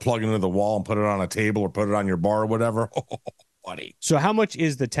you just got to plug into the wall and put it on a table or put it on your bar or whatever. Oh, buddy. So how much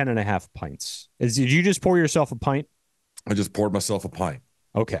is the 10.5 pints? Did you just pour yourself a pint? I just poured myself a pint.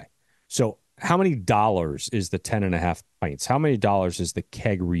 Okay. So how many dollars is the 10.5 pints? How many dollars is the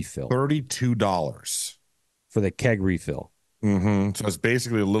keg refill? $32 for the keg refill. Mm-hmm. So it's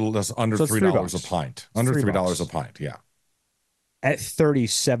basically a little less under $3 a pint. Under $3 a pint, yeah. At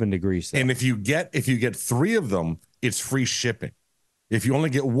 37 degrees. Though. And if you get 3 of them, it's free shipping. If you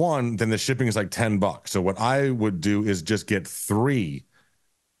only get 1, then the shipping is like $10. So what I would do is just get 3,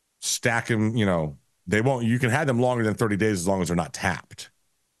 stack them. They won't. You can have them longer than 30 days as long as they're not tapped.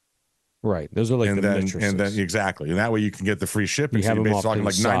 Right. Those are like and the then, mistresses. And then exactly. And that way you can get the free shipping. So you're basically talking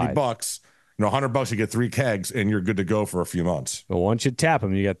like $90. $100, you get 3 kegs and you're good to go for a few months. But once you tap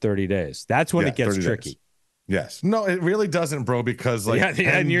them, you got 30 days. That's when it gets tricky. Days. Yes. No, it really doesn't, bro, because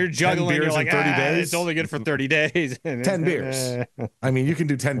and you're juggling, you're like, 30 days. It's only good for 30 days. 10 beers. I mean, you can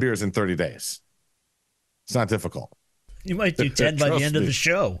do 10 beers in 30 days. It's not difficult. You might do 10 by the end of the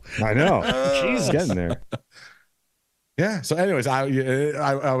show. I know. She's getting there. Yeah. So anyways, I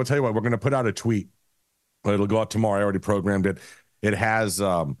will tell you what, we're going to put out a tweet. It'll go out tomorrow. I already programmed it. It has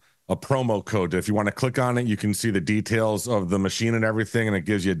a promo code. If you want to click on it, you can see the details of the machine and everything, and it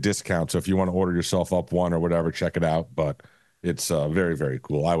gives you a discount. So if you want to order yourself up one or whatever, check it out. But it's very, very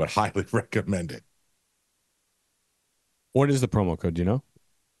cool. I would highly recommend it. What is the promo code? Do you know?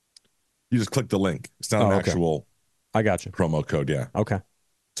 You just click the link. It's not an actual I got you. promo code. Yeah. Okay.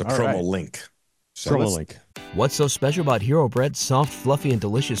 It's a promo link. So promo link. What's so special about Hero Bread's soft, fluffy, and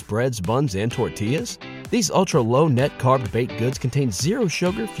delicious breads, buns, and tortillas? These ultra-low net-carb baked goods contain 0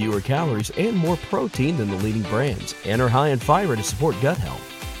 sugar, fewer calories, and more protein than the leading brands, and are high in fiber to support gut health.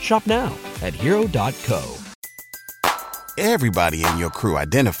 Shop now at Hero.co. Everybody in your crew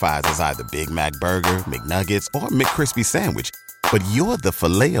identifies as either Big Mac Burger, McNuggets, or McCrispy Sandwich, but you're the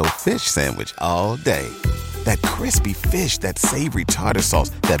Filet-O-Fish Sandwich all day. That crispy fish, that savory tartar sauce,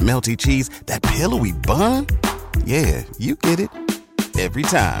 that melty cheese, that pillowy bun. Yeah, you get it. Every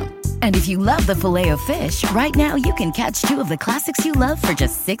time. And if you love the Filet-O-Fish, right now you can catch 2 of the classics you love for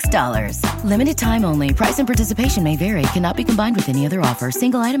just $6. Limited time only. Price and participation may vary. Cannot be combined with any other offer.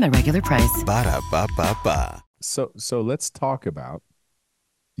 Single item at regular price. Ba-da-ba-ba-ba. So let's talk about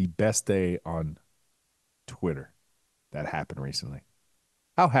the best day on Twitter that happened recently.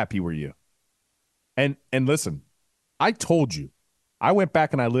 How happy were you? And listen, I told you. I went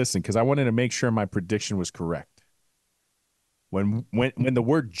back and I listened because I wanted to make sure my prediction was correct. When the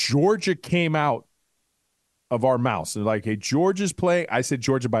word Georgia came out of our mouths, like, hey, Georgia's playing, I said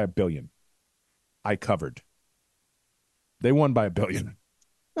Georgia by 1 billion. I covered. They won by 1 billion.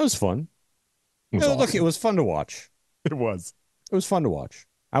 That was fun. Look, it was fun to watch. It was. It was fun to watch.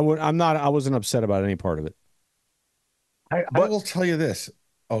 I wasn't upset about any part of it. I will tell you this.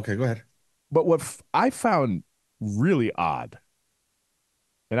 Okay, go ahead. But what I found really odd,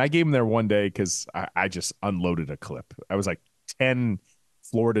 and I gave him there one day because I just unloaded a clip. I was like 10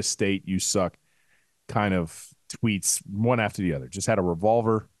 Florida State, you suck kind of tweets, one after the other. Just had a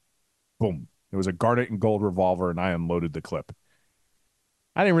revolver. Boom. It was a garnet and gold revolver, and I unloaded the clip.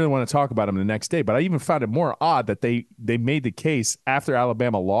 I didn't really want to talk about him the next day, but I even found it more odd that they made the case after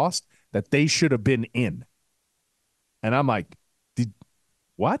Alabama lost that they should have been in. And I'm like,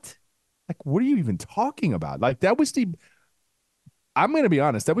 what? Like, what are you even talking about? Like, that was I'm going to be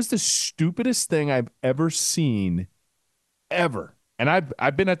honest, that was the stupidest thing I've ever seen, ever. And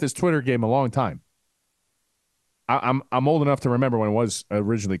I've been at this Twitter game a long time. I'm old enough to remember when it was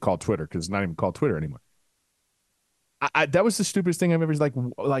originally called Twitter, because it's not even called Twitter anymore. That was the stupidest thing I've ever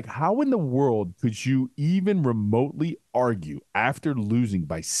seen. Like, how in the world could you even remotely argue after losing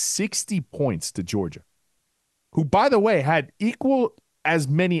by 60 points to Georgia, who, by the way, had equal as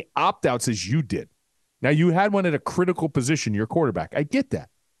many opt-outs as you did? Now, you had one at a critical position, your quarterback. I get that.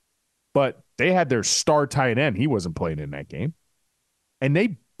 But they had their star tight end. He wasn't playing in that game. And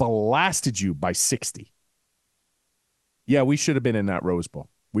they blasted you by 60. Yeah, we should have been in that Rose Bowl.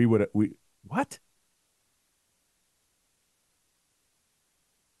 What?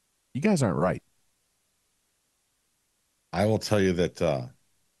 You guys aren't right. I will tell you that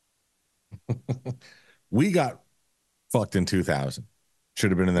we got fucked in 2000.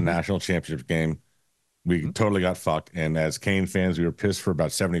 Should have been in the national championship game. We totally got fucked. And as Kane fans, we were pissed for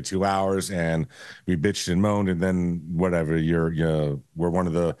about 72 hours, and we bitched and moaned. And then whatever, we're one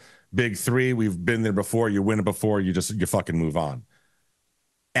of the big three. We've been there before. You win it before. You fucking move on.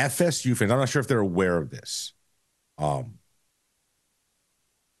 FSU fans, I'm not sure if they're aware of this.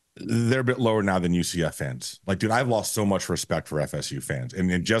 They're a bit lower now than UCF fans. Like, dude, I've lost so much respect for FSU fans,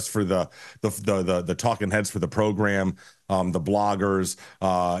 and just for the talking heads for the program, the bloggers,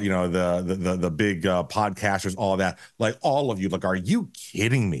 the big podcasters, all that. Like, all of you, like, are you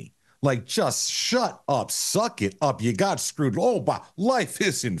kidding me? Like, just shut up, suck it up. You got screwed. Oh, life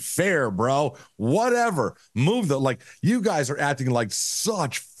isn't fair, bro. Whatever. You guys are acting like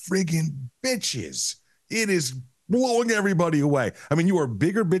such friggin' bitches. It is blowing everybody away. I mean, you are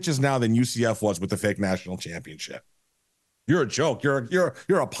bigger bitches now than UCF was with the fake national championship. You're a joke. You're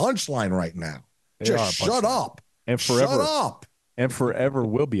a punchline right now. Just shut up. And forever, shut up. And forever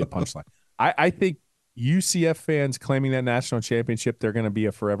will be a punchline. I think UCF fans claiming that national championship, they're going to be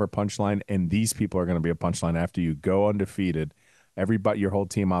a forever punchline, and these people are going to be a punchline after you go undefeated. Everybody, your whole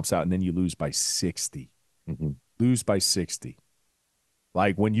team opts out, and then you lose by 60. Mm-hmm. Lose by 60.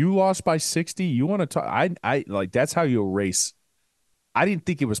 Like, when you lost by 60, you want to talk. I like, that's how you erase. I didn't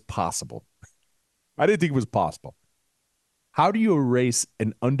think it was possible. How do you erase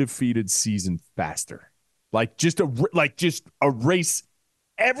an undefeated season faster? Just erase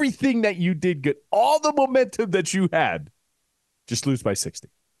everything that you did good, all the momentum that you had. Just lose by 60.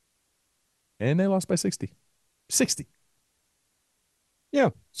 And they lost by 60. 60. Yeah,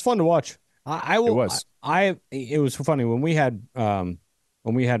 it's fun to watch. It was. It was funny when we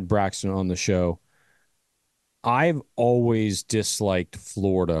had Braxton on the show. I've always disliked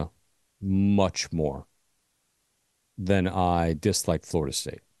Florida much more than I disliked Florida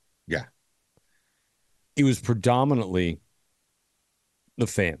State. Yeah. It was predominantly the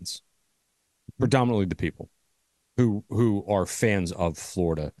fans, predominantly the people who are fans of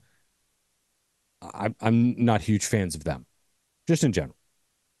Florida. I'm not huge fans of them, just in general.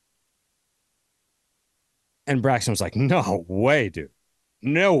 And Braxton was like, no way, dude.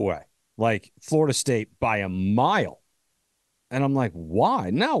 No way. Like, Florida State by a mile. And I'm like, why?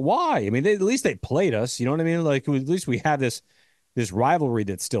 No, why? I mean, at least they played us. You know what I mean? Like, at least we have this rivalry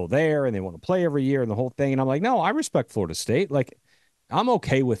that's still there, and they want to play every year and the whole thing. And I'm like, no, I respect Florida State. Like, I'm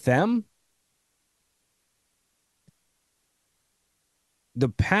okay with them. The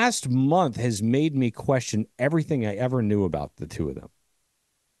past month has made me question everything I ever knew about the two of them.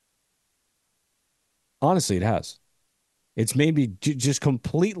 Honestly, it has. It's made me just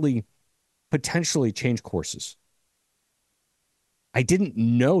completely, potentially change courses. I didn't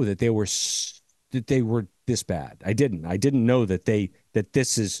know that they were this bad. I didn't know that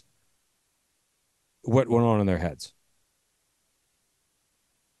this is what went on in their heads.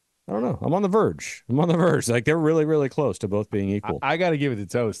 I don't know. I'm on the verge. Like, they're really, really close to both being equal. I got to give it to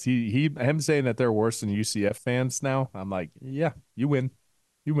Toast. Him saying that they're worse than UCF fans now. I'm like, yeah, you win.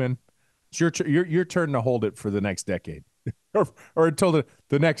 It's your turn to hold it for the next decade, or until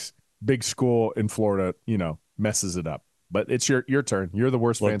the next big school in Florida, messes it up. But it's your turn. You're the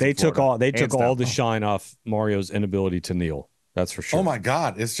worst. Look, they took all the shine off Mario's inability to kneel. That's for sure. Oh my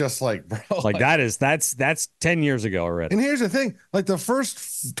God. It's just like, bro. Like, that's 10 years ago already. And here's the thing, like, the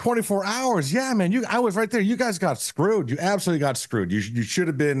first 24 hours, yeah, man, I was right there. You guys got screwed. You absolutely got screwed. You should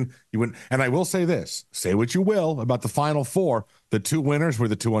have been, and I will say this, say what you will about the Final Four. The two winners were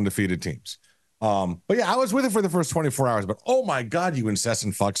the two undefeated teams. But yeah, I was with it for the first 24 hours, but oh my God, you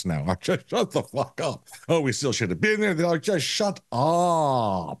incessant fucks now. Just shut the fuck up. Oh, we still should have been there. They're like, just shut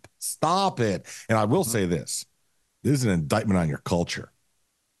up. Stop it. And I will say this. This is an indictment on your culture.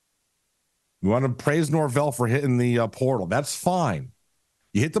 You want to praise Norvell for hitting the portal. That's fine.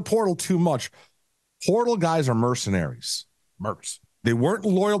 You hit the portal too much. Portal guys are mercenaries. Mercs. They weren't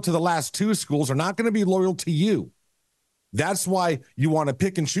loyal to the last two schools. They're not going to be loyal to you. That's why you want to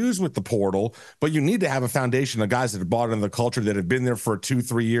pick and choose with the portal, but you need to have a foundation of guys that have bought into the culture, that have been there for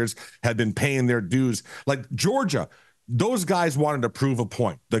 2-3 years, have been paying their dues. Like Georgia, those guys wanted to prove a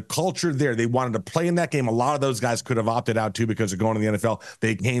point. The culture there, they wanted to play in that game. A lot of those guys could have opted out too because of going to the NFL.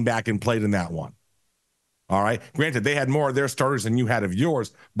 They came back and played in that one. All right. Granted, they had more of their starters than you had of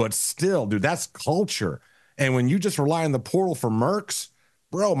yours, but still, dude, that's culture. And when you just rely on the portal for Mercs,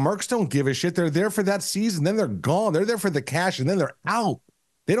 bro, Mercs don't give a shit. They're there for that season. Then they're gone. They're there for the cash, and then they're out.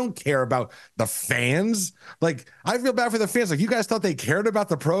 They don't care about the fans. Like, I feel bad for the fans. Like, you guys thought they cared about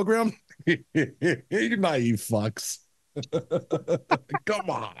the program? You naive fucks. Come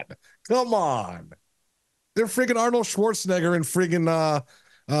on. They're friggin' Arnold Schwarzenegger and friggin'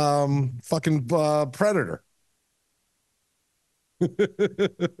 fucking Predator.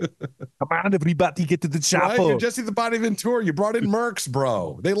 Come on, everybody, get to the chopper. Right? You're Jesse the Body Ventura. You brought in Mercs,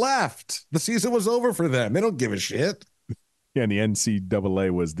 bro. They left. The season was over for them. They don't give a shit. Yeah, and the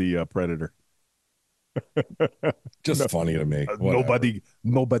NCAA was the Predator. Just funny to me.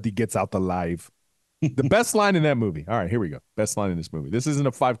 Nobody gets out alive. The best line in that movie. All right, here we go. Best line in this movie. This isn't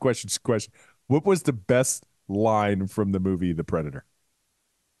a 5 questions question. What was the best line from the movie The Predator?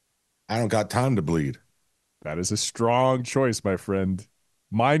 I don't got time to bleed. That is a strong choice, my friend.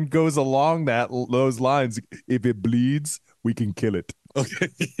 Mine goes along those lines. If it bleeds, we can kill it. Okay.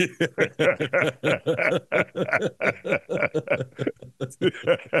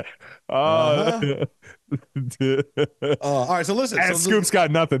 All right, so listen. And Scoop's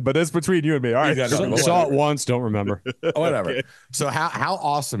got nothing, but that's between you and me. All right, saw it once, don't remember. Whatever. Okay. So how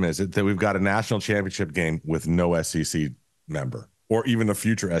awesome is it that we've got a national championship game with no SEC member or even a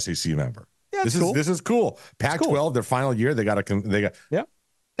future SEC member? Yeah, this is cool. Pac-12, cool. Their final year, they have to win.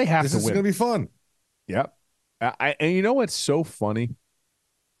 This is going to be fun. Yep. And you know what's so funny?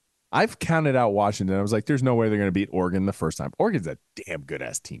 I've counted out Washington. I was like, there's no way they're going to beat Oregon the first time. Oregon's a damn good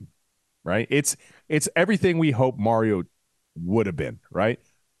ass team, right? It's everything we hope Mario would have been, right?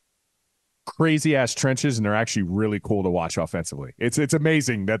 Crazy ass trenches, and they're actually really cool to watch offensively. It's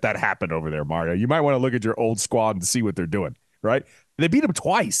amazing that happened over there, Mario. You might want to look at your old squad and see what they're doing, right? They beat them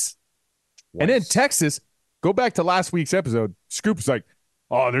twice. And then Texas, go back to last week's episode. Scoop's like,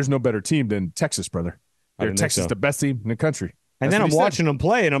 oh, there's no better team than Texas, brother. Texas, the best team in the country. And then I'm watching them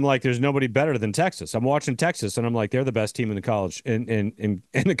play, and I'm like, there's nobody better than Texas. I'm watching Texas, and I'm like, they're the best team in the college in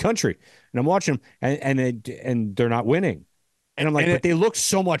the country. And I'm watching them, and they're not winning. And I'm like, but they look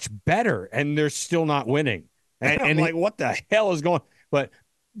so much better, and they're still not winning. And I'm like, what the hell is going? But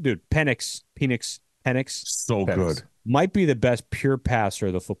dude, Penix, so good. Might be the best pure passer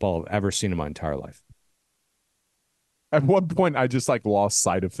of the football I've ever seen in my entire life. At one point, I just lost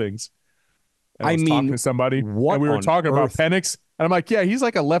sight of things. I was talking to somebody, and we were talking about Penix, and I'm like, yeah, he's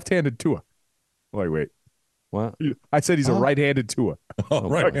like a left-handed Tua. I'm like, wait. What? I said he's a right-handed Tua.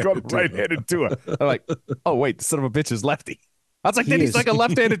 Right-handed Tua. I'm like, oh, wait, the son of a bitch is lefty. I was like, then he's like a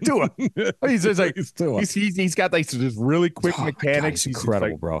left-handed Tua. He's just like, he's got this really quick mechanics. He's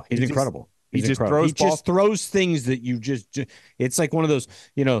incredible, bro. He's incredible. He just throws things that you just it's like one of those,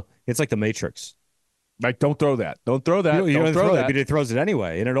 it's like the Matrix. Like, don't throw that. Don't throw that. You don't throw that, but he throws it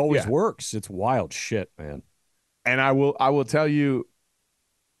anyway, and it always works. It's wild shit, man. And I will tell you,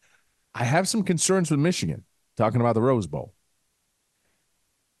 I have some concerns with Michigan, talking about the Rose Bowl.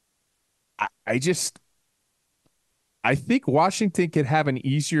 I think Washington could have an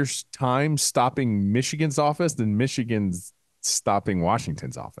easier time stopping Michigan's offense than Michigan's stopping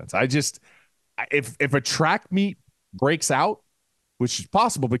Washington's offense. If a track meet breaks out, which is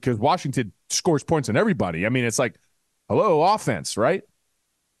possible because Washington scores points on everybody. I mean, it's like, hello, offense, right?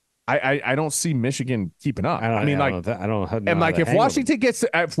 I don't see Michigan keeping up. If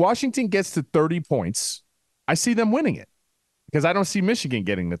Washington gets to 30 points, I see them winning it because I don't see Michigan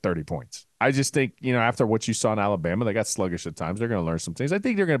getting to 30 points. I just think, after what you saw in Alabama, they got sluggish at times. They're going to learn some things. I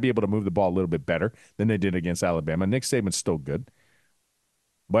think they're going to be able to move the ball a little bit better than they did against Alabama. Nick Saban's still good.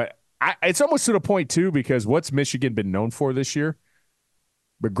 But it's almost to the point, too, because what's Michigan been known for this year?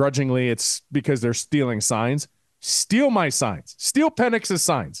 Begrudgingly, it's because they're stealing signs. Steal my signs. Steal Penix's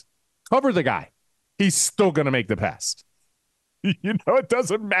signs. Cover the guy. He's still going to make the pass. It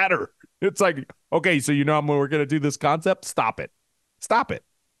doesn't matter. It's like, okay, so we're going to do this concept? Stop it. Stop it.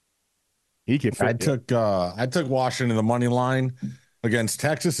 He can fit I took Washington the money line against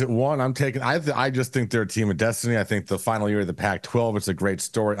Texas at 1. I just think they're a team of destiny. I think the final year of the Pac-12, it's a great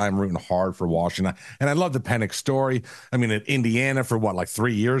story. I'm rooting hard for Washington. And I love the Penix story. I mean, at Indiana for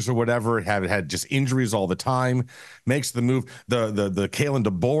 3 years or whatever, had just injuries all the time, makes the move. The Kalen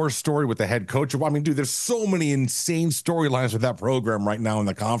DeBoer story with the head coach. I mean, dude, there's so many insane storylines with that program right now in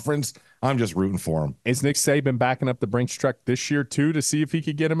the conference. I'm just rooting for him. Is Nick Saban backing up the Brinks truck this year, too, to see if he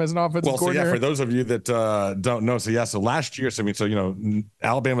could get him as an offensive coordinator? For those of you that don't know, so last year,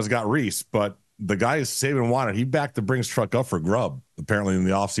 Alabama's got Reese, but the guy Saban wanted, he backed the Brinks truck up for Grubb, apparently in the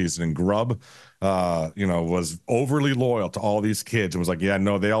offseason. And Grubb, was overly loyal to all these kids and was like,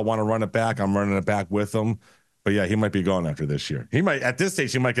 they all want to run it back. I'm running it back with them. But he might be gone after this year. At this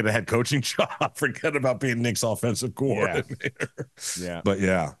stage, he might get a head coaching job. Forget about being Nick's offensive coordinator. Yeah. But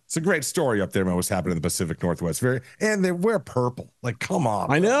it's a great story up there about what's happening in the Pacific Northwest. And they wear purple. Like, come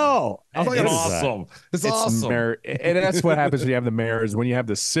on. I know. It's awesome. It's awesome. And that's what happens when you have the Mariners, when you have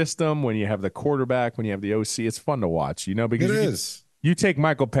the system, when you have the quarterback, when you have the OC. It's fun to watch, because it is. You take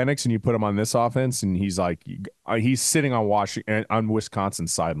Michael Penix and you put him on this offense, and he's like, he's sitting on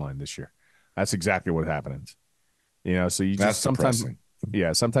Wisconsin's sideline this year. That's exactly what happens. You know, so you just sometimes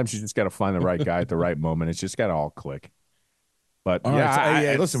you just got to find the right guy at the right moment. It's just got to all click. But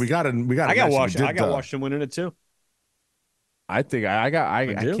listen, we got. I got Washington winning it too. I think I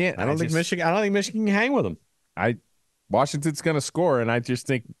can't. I don't think Michigan can hang with them. Washington's going to score, and I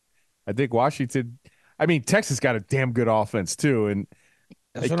think Washington. I mean, Texas got a damn good offense too, and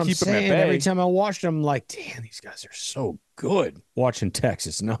that's what I'm saying. Every time I watch them, I'm like, damn, these guys are so good. Watching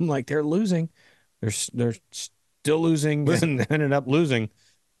Texas, and I'm like, they're losing. They're still losing and ended up losing.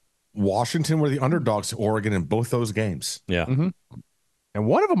 Washington were the underdogs to Oregon in both those games. Yeah, and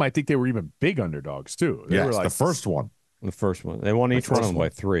one of them, I think they were even big underdogs too. They were like the first one. They won each one of them by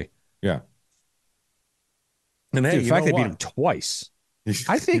 3. Yeah. And in fact, they beat them twice.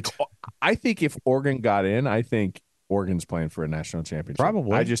 I think if Oregon got in, I think Oregon's playing for a national championship.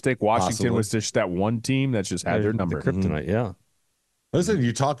 Probably. I just think Washington was just that one team that just had their number. The kryptonite, yeah. Listen,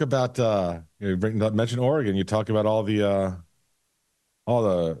 you talk about mention Oregon. You talk about all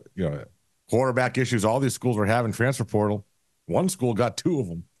the quarterback issues all these schools were having transfer portal. One school got 2 of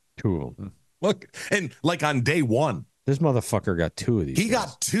them. Look, and like on day 1. This motherfucker got 2 of these. He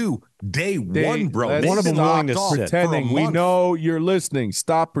got 2 day 1, bro. One of them willing to pretending. We know you're listening.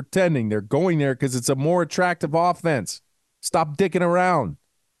 Stop pretending. They're going there because it's a more attractive offense. Stop dicking around.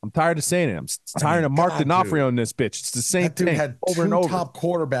 I'm tired of saying it. I'm tired of Mark D'Onofrio in this bitch. It's the same thing. Had over 2 and over. top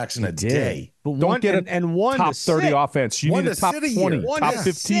quarterbacks in a day. But Don't get one top 30 offense. You need a top 20, top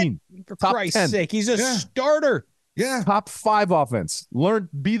 15, for top Christ's 10. sake. He's a starter. Yeah. Top 5 offense.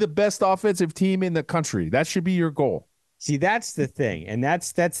 Be the best offensive team in the country. That should be your goal. See, that's the thing, and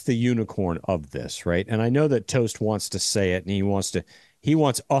that's the unicorn of this, right? And I know that Toast wants to say it, and he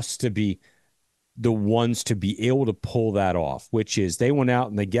wants us to be the ones to be able to pull that off, which is they went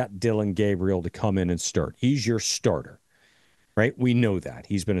out and they got Dillon Gabriel to come in and start. He's your starter, right? We know that.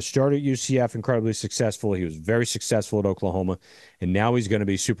 He's been a starter at UCF, incredibly successful. He was very successful at Oklahoma, and now he's going to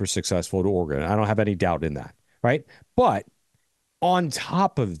be super successful at Oregon. I don't have any doubt in that, right? But on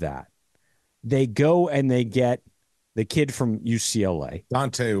top of that, they go and they get the kid from UCLA.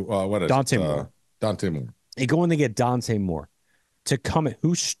 Dante Moore. Dante Moore. They go and they get Dante Moore to come,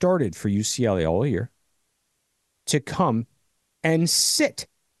 who started for UCLA all year, to come and sit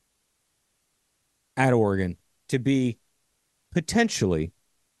at Oregon to be potentially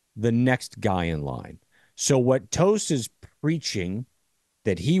the next guy in line. So what Toast is preaching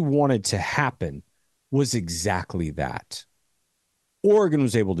that he wanted to happen was exactly that. Oregon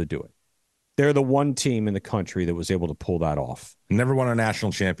was able to do it. They're the one team in the country that was able to pull that off. Never won a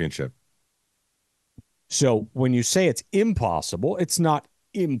national championship. So when you say it's impossible, it's not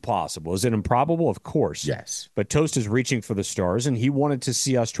impossible. Is it improbable? Of course. Yes. But Toast is reaching for the stars, and he wanted to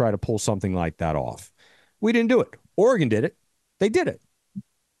see us try to pull something like that off. We didn't do it. Oregon did it. They did it.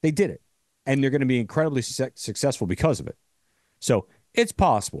 They did it. And they're going to be incredibly successful because of it. So it's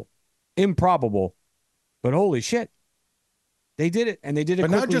possible. Improbable. But holy shit. They did it, and they did it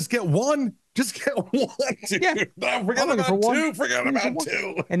quickly. Now just get one. Just get one. Dude. Yeah. No, forget about 2. Forget about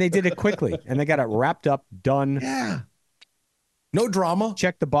 2. And they did it quickly, and they got it wrapped up, done. Yeah. No drama.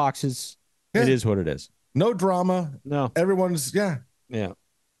 Check the boxes. Yeah. It is what it is. No drama. No. Everyone's, Yeah.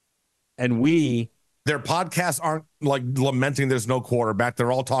 And their podcasts aren't like lamenting there's no quarterback.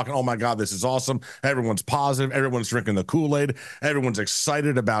 They're all talking, oh my God, this is awesome. Everyone's positive. Everyone's drinking the Kool-Aid. Everyone's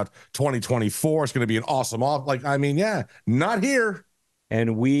excited about 2024. It's going to be an awesome off. Not here.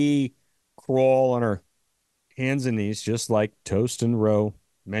 And we crawl on our hands and knees, just like Toast and Rowe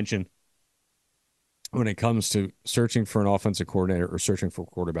mentioned, when it comes to searching for an offensive coordinator or searching for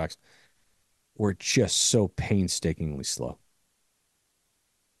quarterbacks. We're just so painstakingly slow.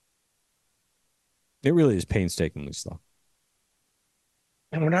 It really is painstakingly slow.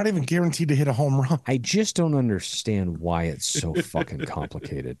 And we're not even guaranteed to hit a home run. I just don't understand why it's so fucking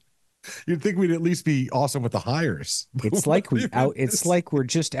complicated. You'd think we'd at least be awesome with the hires. It's like we're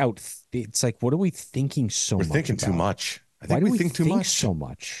just out. It's like, what are we thinking so much? We're thinking about? too much. Why do we think too much? So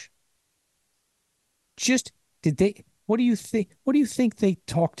much. What do you think? What do you think they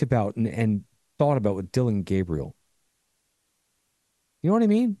talked about and thought about with Dillon Gabriel? You know what I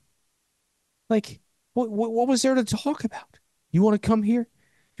mean? Like, what was there to talk about? You want to come here?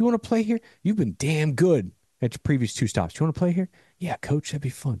 You want to play here? You've been damn good at your previous 2 stops. You want to play here? Yeah, coach, that'd be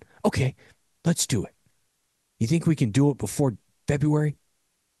fun. Okay, let's do it. You think we can do it before February?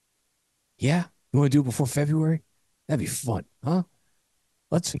 Yeah? You want to do it before February? That'd be fun, huh?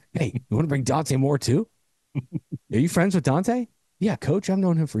 Hey, you want to bring Dante Moore too? Are you friends with Dante? Yeah, coach, I've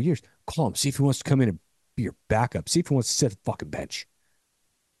known him for years. Call him, see if he wants to come in and be your backup. See if he wants to sit at the fucking bench.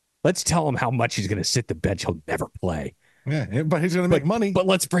 Let's tell him how much he's going to sit the bench. He'll never play. Yeah, but he's going to make money. But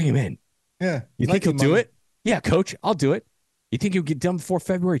let's bring him in. Yeah. You think he'll do it? Yeah, coach, I'll do it. You think he'll get done before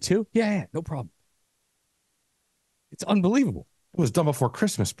February too? Yeah, no problem. It's unbelievable. It was done before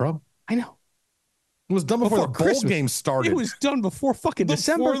Christmas, bro. I know. It was done before the bowl games started. It was done before fucking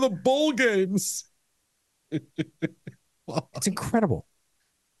December. Before the bowl games. It's incredible.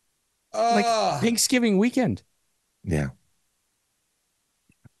 Like Thanksgiving weekend. Yeah.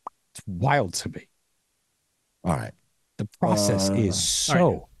 It's wild to me. All right. The process is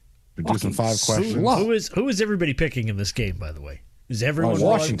so. Do some 5 questions. Who is everybody picking in this game, by the way? Is everyone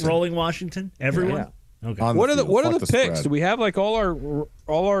rolling Washington? Everyone? Yeah. Okay. What are the picks? Spread. Do we have like all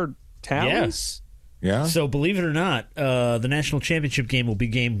our talents? Yeah. So believe it or not, the national championship game will be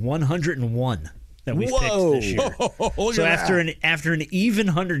game 101 that we've picked this year. So after an even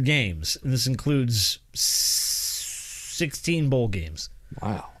 100 games, and this includes 16 bowl games.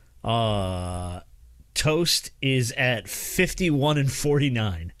 Wow. Toast is at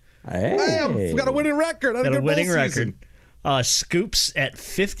 51-49. Hey, we got a winning record. Got a winning record. Scoops at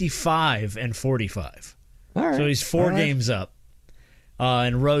 55-45. All right. So he's 4 games up.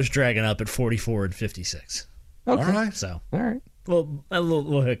 And Rose dragging up at 44-56. Okay. All right. So all right. A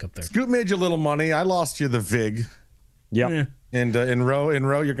little hiccup there. Scoop made you a little money. I lost you the VIG. Yep. Yeah. And in row,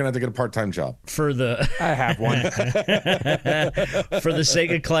 you're gonna have to get a part-time job. I have one. For the sake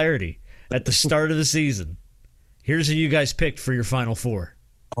of clarity, at the start of the season, here's who you guys picked for your Final Four.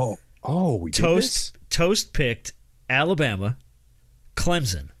 We did this? Toast picked Alabama,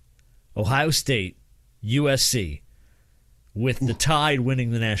 Clemson, Ohio State, USC, with the Tide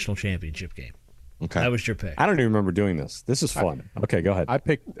winning the national championship game. Okay. That was your pick. I don't even remember doing this. This is fun. Okay, go ahead. I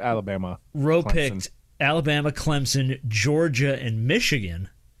picked Alabama. Rowe Clemson. picked Alabama, Clemson, Georgia, and Michigan,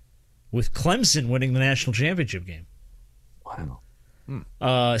 with Clemson winning the national championship game. Wow.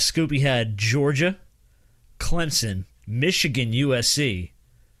 Scoopy had Georgia, Clemson, Michigan, USC,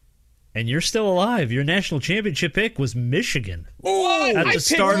 and you're still alive. Your national championship pick was Michigan. At the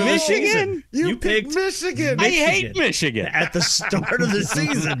start of the season. You picked Michigan. I hate Michigan. At the start of the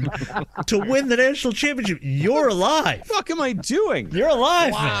season to win the national championship. You're alive. What the fuck am I doing? You're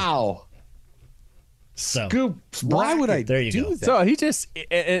alive. Wow. So Scoops. Why would I There you do go. that? So he just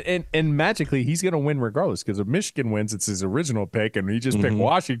and magically he's gonna win regardless because if Michigan wins, it's his original pick, and he just picked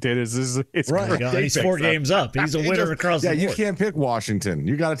Washington as his Right. correct God, pick. he's 4 games up. He's a winner across the you board. can't pick Washington.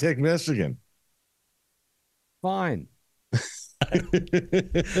 You got to take Michigan. Fine.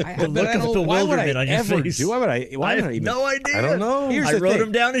 The look of bewilderment on your face. Why would I? Why I would have I even? no idea. I don't know. Here's I the wrote thing.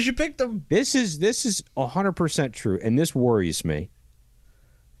 them down as you picked them. This is 100% true, and this worries me.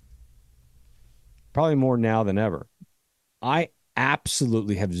 Probably more now than ever. I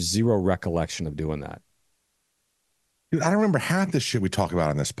absolutely have zero recollection of doing that. Dude, I don't remember half the shit we talk about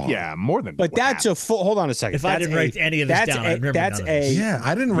on this pod. Yeah, more than. But that's a full. Hold on a second. If I didn't write any of this down, I remember That's none of this. a. Yeah,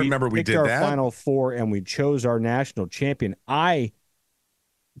 I didn't remember we picked did our that. Final Four, and we chose our national champion.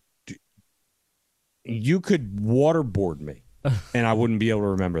 You could waterboard me, and I wouldn't be able to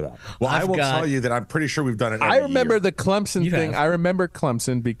remember that. Well, I I've will got- tell you that I'm pretty sure we've done it. I every remember year. the Clemson You thing. have. I remember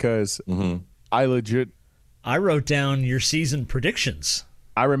Clemson because I legit. I wrote down your season predictions.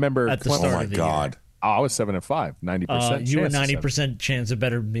 I remember At the Clemson. Oh start my of the God. Oh, I was 7-5, 90%. You were chance of 90% chance of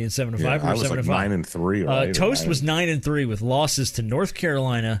better being 7-5 Yeah, or I was 7-5. like 9-3. Right? Toast was 9-3 with losses to North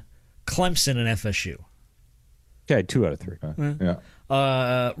Carolina, Clemson, and FSU. Okay, 2 out of 3. Yeah.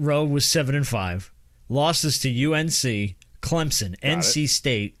 Rowe was 7-5. Losses to UNC, Clemson, NC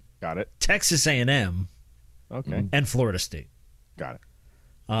State, Got it. Texas A&M, Okay. and Florida State. Got it.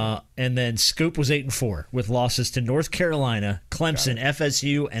 And then Scoop was 8-4 with losses to North Carolina, Clemson,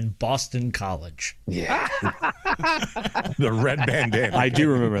 FSU, and Boston College. Yeah, The red bandana. I do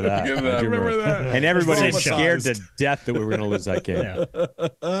remember that. I remember that. And everybody was Same scared to death that we were going to lose that game. Yeah.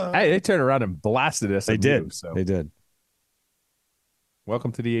 Hey, they turned around and blasted us. They did. So They did.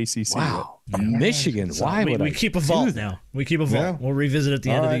 welcome to the ACC. Wow, Michigan. So Why would we I keep a do vault that? now. We keep a vault. Yeah. We'll revisit at the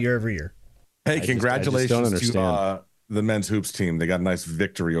end of the right. year every year. Hey, I just congratulations don't to understand. the men's hoops team. They got a nice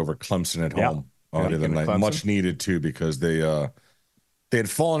victory over Clemson at Yeah. home the other give it night. Clemson. Much needed too, because they had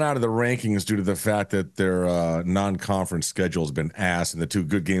fallen out of the rankings due to the fact that their non-conference schedule has been ass, and the 2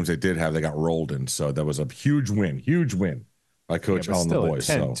 good games they did have, they got rolled in. So that was a huge win by Coach Yeah, but Al and the still boys.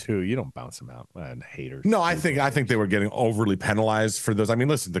 at So 10-2, you don't bounce them out. And haters. no, I think they were getting overly penalized for those. I mean,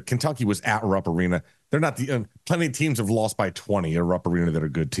 listen, the Kentucky was at Rupp Arena. They're not the plenty of teams have lost by 20 at Rupp Arena that are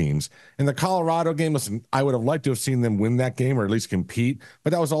good teams. In the Colorado game, listen, I would have liked to have seen them win that game or at least compete,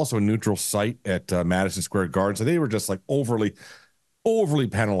 but that was also a neutral site at Madison Square Garden, so they were just like overly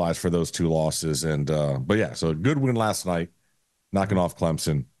penalized for those 2 losses. And but yeah, so a good win last night, knocking off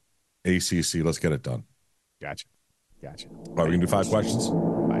Clemson. ACC. Let's get it done. Gotcha. All right, we can do 5 questions. 5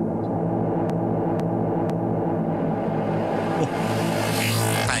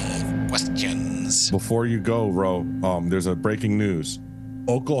 questions. Before you go, Ro, there's a breaking news.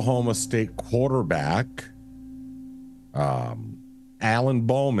 Oklahoma State quarterback Alan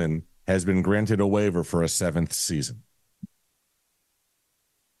Bowman has been granted a waiver for a 7th season.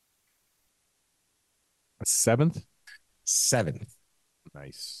 A 7th? 7th.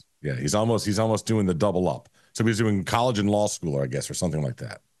 Nice. Yeah, he's almost doing the double up. So he's doing college and law school, I guess, or something like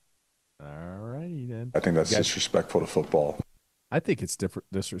that. All righty then. I think that's disrespectful to football. I think it's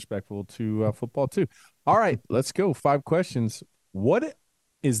disrespectful to football too. All right, let's go. 5 questions. What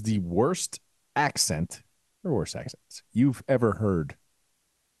is the worst accents you've ever heard?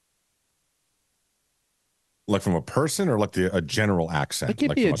 Like from a person or like a general accent? It could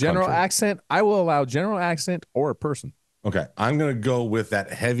like be a general country? accent. I will allow general accent or a person. Okay, I'm going to go with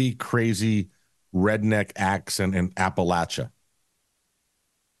that heavy, crazy redneck accent in Appalachia.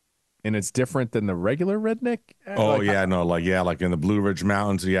 And it's different than the regular redneck? Like in the Blue Ridge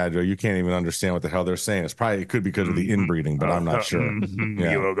Mountains. Yeah, you can't even understand what the hell they're saying. It could be because of the inbreeding, but I'm not sure.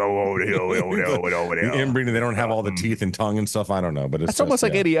 Yeah. You go over there, over there. The inbreeding, they don't have all the teeth and tongue and stuff. I don't know, but it's almost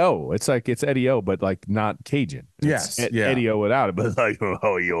like Eddie O. It's Eddie O, but like not Cajun. Yes, Eddie O without it, but like,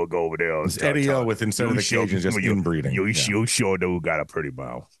 oh, you'll go over there. It's Eddie O with instead of the Cajun, just inbreeding. You sure do got a pretty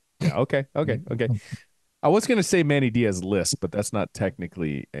mouth. Yeah, okay. I was going to say Manny Diaz List, but that's not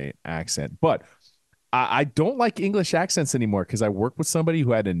technically an accent. But I don't like English accents anymore because I work with somebody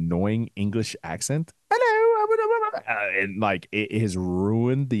who had an annoying English accent. Hello. And like it has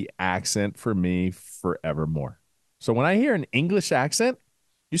ruined the accent for me forevermore. So when I hear an English accent,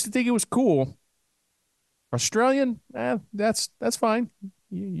 used to think it was cool. Australian, that's fine.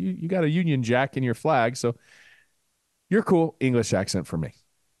 You got a Union Jack in your flag, so you're cool. English accent for me.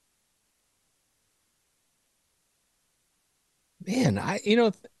 Man, I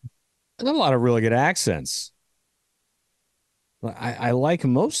got a lot of really good accents. I like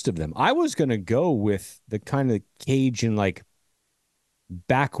most of them. I was going to go with the kind of Cajun, like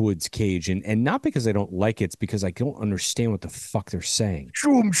backwoods Cajun, and not because I don't like it, it's because I don't understand what the fuck they're saying.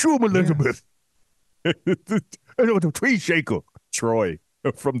 Shoom, Elizabeth. I know the tree shaker. Troy.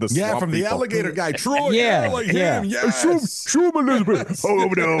 From the alligator guy, Troy. Yeah. Him. Yes. Shoom, Elizabeth.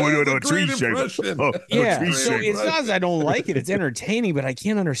 Over there, tree shaker. So it's not that I don't like it. It's entertaining, but I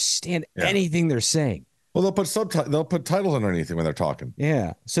can't understand anything they're saying. Well, they'll put titles underneath it when they're talking.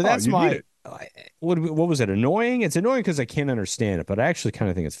 Yeah. So that's what was it? Annoying? It's annoying because I can't understand it, but I actually kind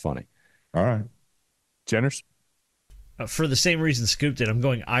of think it's funny. All right. Jenners? For the same reason Scoop did, I'm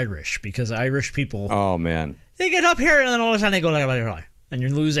going Irish because Irish people. Oh man. They get up here and then all of a sudden they go like. And you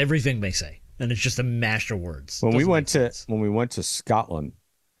lose everything they say, and it's just a mash of words. When we went to Scotland,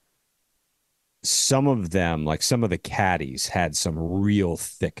 some of them, like some of the caddies, had some real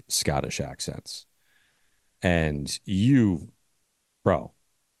thick Scottish accents. And bro,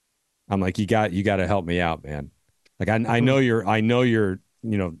 I'm like, you got to help me out, man. Like I know you're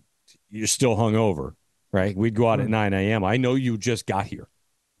still hungover, right? We'd go out at 9 a.m. I know you just got here.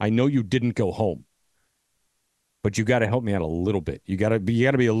 I know you didn't go home. But you got to help me out a little bit. You got to be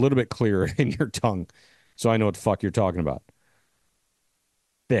a little bit clearer in your tongue, so I know what the fuck you're talking about.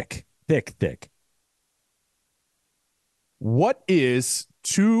 Thick. What is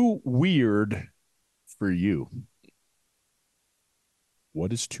too weird for you?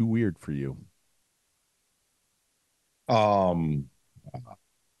 What is too weird for you?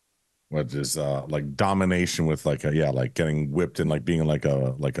 What is like domination with like getting whipped and like being like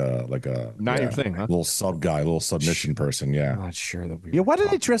a not your thing, huh? Little sub guy, little submission person. Yeah. I'm not sure that we. Yeah. Why did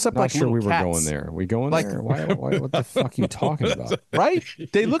they dress up like little we cats? Were going there? Are we going there? Why? What the fuck are you talking about? Right?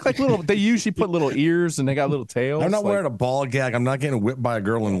 They look like little. They usually put little ears and they got little tails. I'm not wearing a ball gag. I'm not getting whipped by a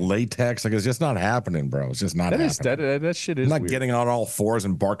girl in latex. Like it's just not happening, bro. It's just not happening. That shit is. I'm not weird. getting on all fours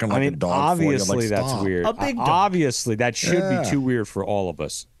and barking like a dog. Obviously, that's stop. weird. A big dog. Obviously, that should be too weird for all of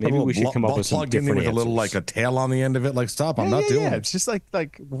us. Maybe we should come up with some different with a little like a tail on the end of it. Like stop. I'm not doing it. It's just like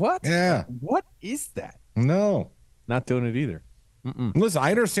what? Yeah. What is that? No. Not doing it either. Listen, I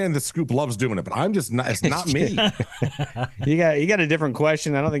understand that Scoop loves doing it, but I'm just not. It's not me. You got a different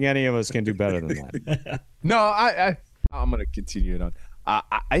question. I don't think any of us can do better than that. No, I'm gonna continue it on.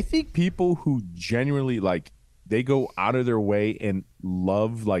 I think people who genuinely like they go out of their way and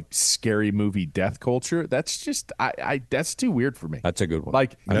love like scary movie death culture. That's just that's too weird for me. That's a good one.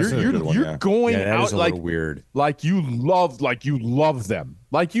 Like you're going out like weird. Like you love them.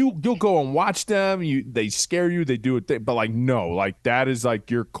 Like you'll go and watch them. They scare you. They do it. But like no, like that is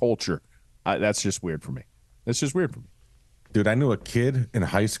like your culture. That's just weird for me. That's just weird for me. Dude, I knew a kid in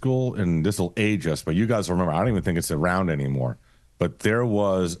high school, and this will age us, but you guys remember, I don't even think it's around anymore. But there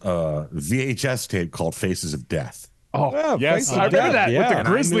was a VHS tape called Faces of Death. Oh, Yeah, yes. Faces I of remember Death, that yeah. with the And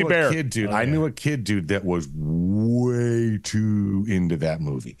grizzly bear. I knew a kid, dude, that was way too into that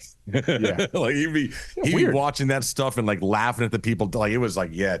movie. Yeah. Like he'd be Weird. watching that stuff and like laughing at the people. Like it was like,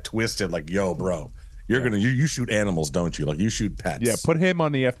 yeah, twisted. Like, yo, bro, you shoot animals, don't you? Like you shoot pets. Yeah, put him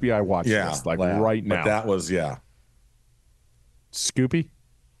on the FBI watch list, like right now. But that was Scoopy?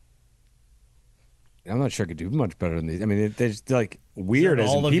 I'm not sure I could do much better than these. I mean, there's like weird as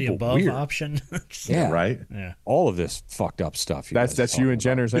all in of people. the above weird. option. Yeah, right. Yeah. All of this fucked up stuff. That's you and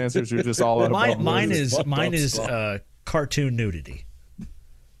Jenner's answers. You're just all out of Mine is cartoon nudity.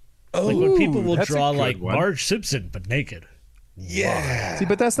 Like when people will that's a draw good like one. Marge Simpson but naked. Yeah. See,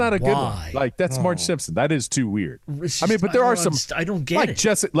 but that's not a good Why? one. Like that's Marge Simpson. That is too weird. It's I mean, just- but there are don't some understand- I don't get like it.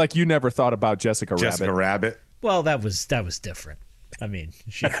 Jessica. Like you never thought about Jessica Rabbit. Jessica Rabbit. Well, that was different. I mean,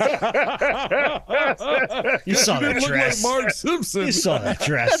 you saw that dress. Like Marge Simpson. You saw that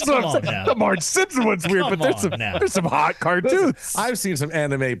dress. That's Come what I'm on saying. now. The Marge Simpson one's weird, Come but on now. there's some hot cartoons. I've seen some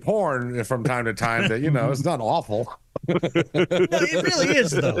anime porn from time to time that, it's not awful. No, it really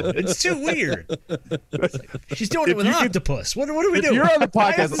is though. It's too weird. She's doing it with an octopus. What are we doing? you're on the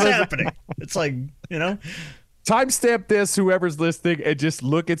Why podcast, is this listen. happening? It's like Timestamp this, whoever's listening, and just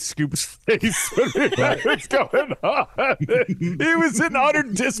look at Scoop's face when what's going on. He was in utter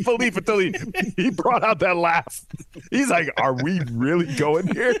disbelief until he brought out that laugh. He's like, "Are we really going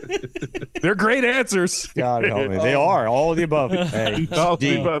here?" They're great answers. God help me. They are all of the above. Hey, All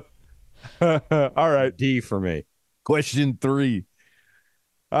D. the above. All right. D for me. Question 3.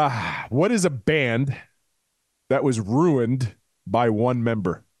 What is a band that was ruined by one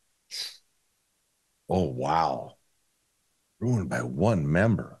member? Oh, wow. Ruined by one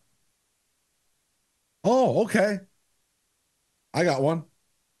member. Oh, okay. I got one.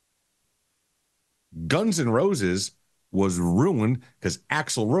 Guns N' Roses was ruined because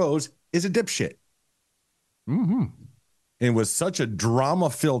Axl Rose is a dipshit. Mm-hmm. And was such a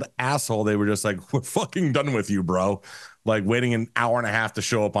drama-filled asshole, they were just like, we're fucking done with you, bro. Like waiting an hour and a half to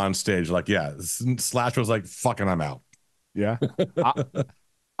show up on stage. Like, yeah, Slash was like, fucking, I'm out. Yeah.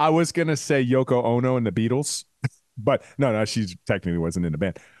 I was going to say Yoko Ono and the Beatles, but no, she technically wasn't in the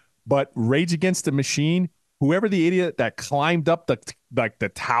band. But Rage Against the Machine, whoever the idiot that climbed up the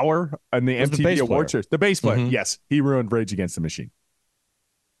tower on the Was the MTV bass Award player. shows, the bass player, Mhm. yes, he ruined Rage Against the Machine.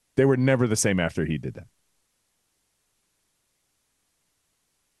 They were never the same after he did that.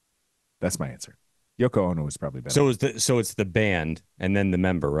 That's my answer. Yoko Ono was probably better. So it's the band and then the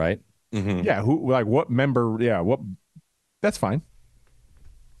member, right? Mm-hmm. yeah, what member? Yeah, what? That's fine.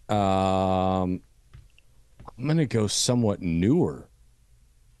 I'm gonna go somewhat newer.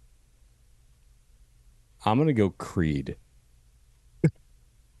 I'm gonna go Creed.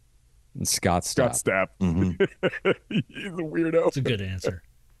 And Scott Stapp. Scott Stapp. Mm-hmm. He's a weirdo. That's a good answer.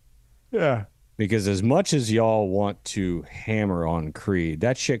 Yeah. Because as much as y'all want to hammer on Creed,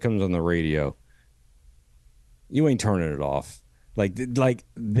 that shit comes on the radio. You ain't turning it off. Like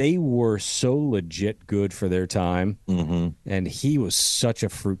they were so legit good for their time, Mm-hmm. and he was such a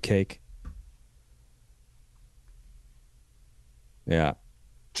fruitcake. Yeah.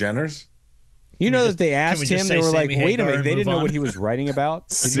 Jenners? You know that they we asked just him, say they were like, Sammy wait a Hagar minute, and they move didn't know on? what he was writing about?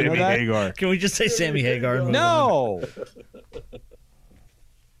 Did you know Sammy that? Hagar. Can we just say Sammy Hagar? and move on?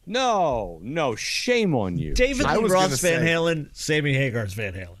 No, shame on you. David I Lee was gonna Roth's Van say- Halen, Sammy Hagar's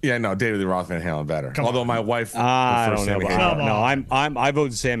Van Halen. Yeah, no, David Lee Roth Van Halen better. Come Although on. my wife I prefers don't know. Sammy About, Hagar. Come no, I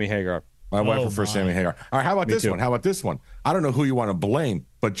voted Sammy Hagar. My wife Oh, prefers my. Sammy Hagar. All right, how about Me this too. one? How about this one? I don't know who you want to blame,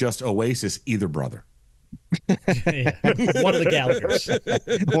 but just Oasis, either brother. Yeah. One of the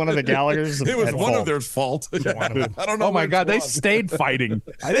Gallaghers. One of the Gallaghers. It was at one fault. of their fault. One of them. I don't know. Oh my which God, they one. stayed fighting.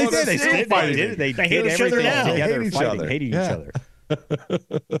 I think Oh, they still stayed fighting. fighting. They They did hate each other everything now. together, They hate each fighting, other. hating Yeah. each other.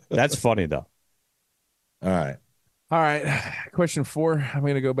 That's funny though. All right. All right. Question 4. I'm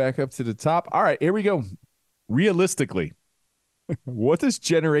going to go back up to the top. All right, here we go. Realistically, what does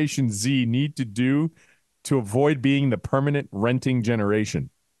Generation Z need to do to avoid being the permanent renting generation?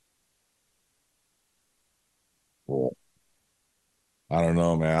 I don't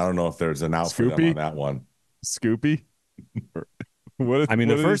know, man. I don't know if there's an out for them Scoopy? on that one. Scoopy? What? I mean,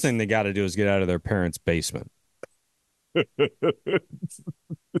 the what first is- thing they got to do is get out of their parents' basement.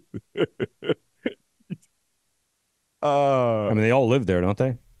 I mean, they all live there, don't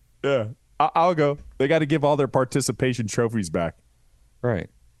they? Yeah. I'll go. They got to give all their participation trophies back. Right.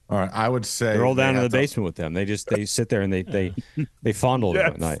 All right. I would say They're all down they in the have to- basement with them. They sit there and they fondle them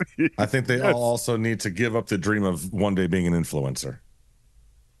at night. I think they all also need to give up the dream of one day being an influencer.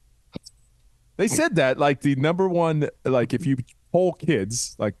 They said that like the number one, like if you poll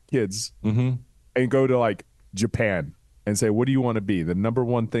kids, Mm-hmm. and go to like Japan and say, what do you want to be? The number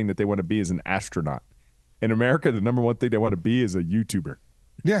one thing that they want to be is an astronaut. In America, the number one thing they want to be is a YouTuber.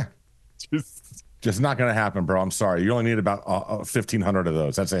 Yeah. Just not going to happen, bro. I'm sorry. You only need about 1,500 of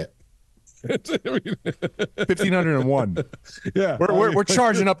those. That's it. 1,501. Yeah. We're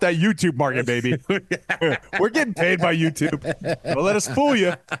charging up that YouTube market, baby. We're getting paid by YouTube. Don't let us fool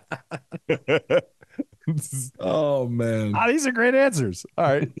you. Oh, man. These are great answers. All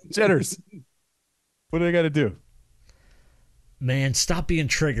right. Jenners, what do they got to do? Man, stop being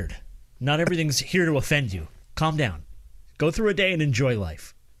triggered. Not everything's here to offend you. Calm down. Go through a day and enjoy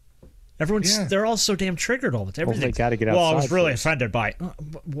life. They're all so damn triggered all the time. Well, they got to get outside. Well, I was really first. offended by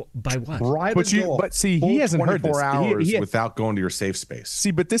what? Right. But see, he hasn't heard this. 24 hours without going to your safe space.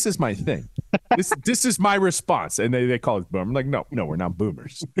 See, but this is my thing. This is my response. And they call us boomer. I'm like, no, we're not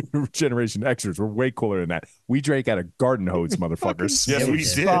boomers. We're Generation Xers. We're way cooler than that. We drank out of garden hose, motherfuckers. Yes, we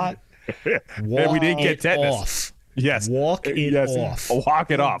did. And we didn't get tetanus. Off. Yes. Walk it off. Walk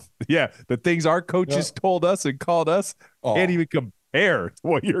it off. Yeah. The things our coaches told us and called us can't even compare to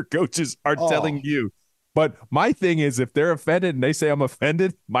what your coaches are telling you. But my thing is, if they're offended and they say I'm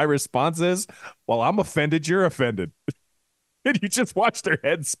offended, my response is, well, I'm offended, you're offended. And you just watch their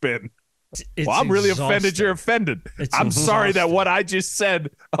head spin. Well, I'm really offended, you're offended. I'm sorry that what I just said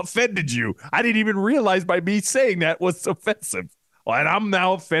offended you. I didn't even realize by me saying that was offensive. Well, and I'm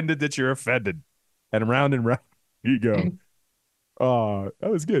now offended that you're offended. And round you go. That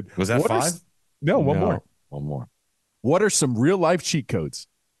was good. Was that 5? No, one more. One more. What are some real life cheat codes?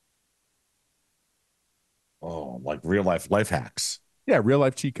 Oh, like real life hacks. Yeah, real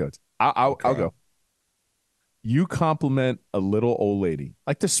life cheat codes. I'll go. You compliment a little old lady,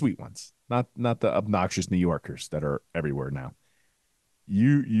 like the sweet ones, not the obnoxious New Yorkers that are everywhere now.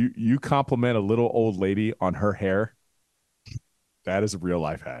 You compliment a little old lady on her hair. That is a real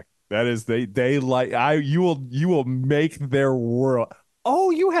life hack. That is you will make their world.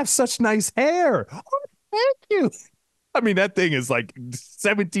 Oh, you have such nice hair. Oh, thank you. I mean, that thing is like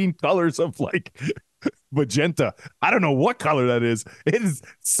 17 colors of like magenta. I don't know what color that is. It is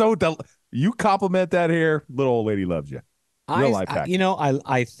so you compliment that hair, little old lady loves you. Real life hack.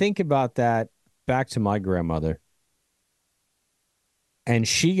 I think about that back to my grandmother, and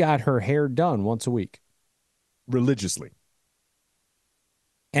she got her hair done once a week, religiously.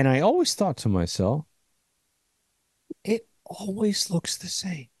 And I always thought to myself, it always looks the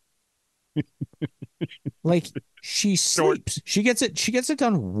same. Like she sleeps. She gets it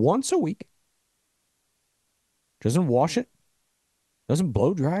done once a week. Doesn't wash it. Doesn't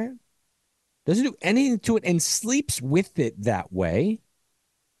blow dry it. Doesn't do anything to it and sleeps with it that way.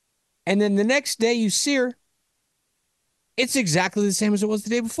 And then the next day you see her, it's exactly the same as it was the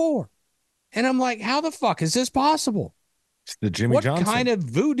day before. And I'm like, how the fuck is this possible? It's the Jimmy Johnson. What kind of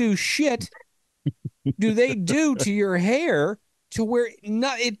voodoo shit do they do to your hair to where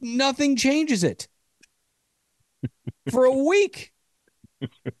nothing changes it for a week?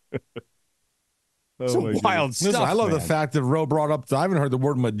 It's wild stuff. Listen, I love man. the fact that Ro brought up. I haven't heard the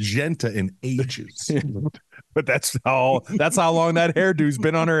word magenta in ages. But that's how long that hairdo's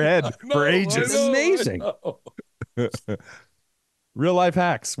been on her head for ages. It's amazing. Real life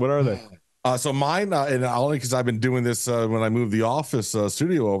hacks. What are they? So mine, and only because I've been doing this when I moved the office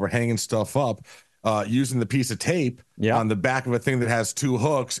studio over, hanging stuff up, using the piece of tape on the back of a thing that has 2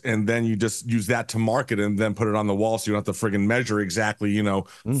 hooks, and then you just use that to mark it and then put it on the wall so you don't have to friggin' measure exactly,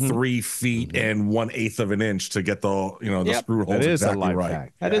 3 feet and 1/8 of an inch to get the, the screw holes exactly right.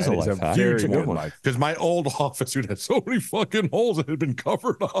 Hack. That is a life hack. Huge one. Because my old office, dude, had so many fucking holes that had been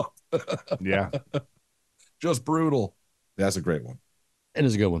covered up. Yeah. Just brutal. That's a great one. It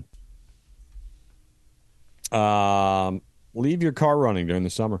is a good one. Leave your car running during the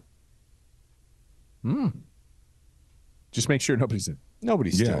summer. Just make sure nobody's in.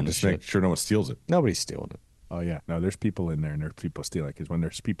 Nobody's stealing just make sure no one steals it. Nobody's stealing it. Oh, yeah. No, there's people in there and there's people stealing it because when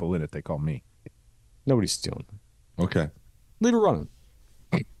there's people in it, they call me. Nobody's stealing it. Okay. Leave it running.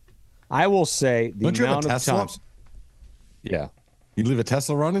 I will say the Don't you have a amount of Tesla? times. Yeah. You leave a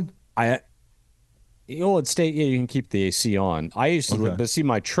Tesla running? You can keep the AC on. I used to, but see,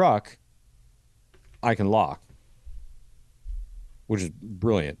 my truck, I can lock, which is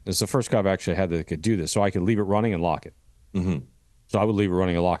brilliant. It's the first car I've actually had that could do this, so I could leave it running and lock it. Mm-hmm. So I would leave it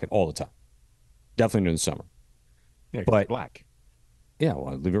running and lock it all the time. Definitely during the summer. Yeah, but black. Yeah,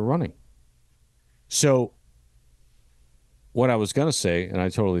 well, I'd leave it running. So what I was going to say, and I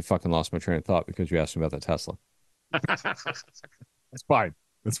totally fucking lost my train of thought because you asked me about that Tesla. That's fine.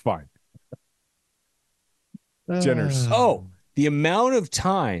 That's fine. Jenners. Oh, the amount of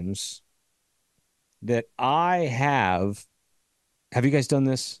times that I have you guys done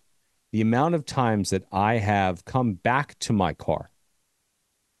this? The amount of times that I have come back to my car,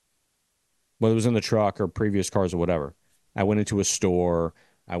 whether it was in the truck or previous cars or whatever. I went into a store,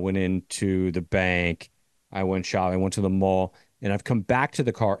 I went into the bank, I went shopping, I went to the mall, and I've come back to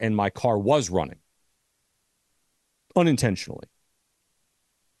the car and my car was running. Unintentionally.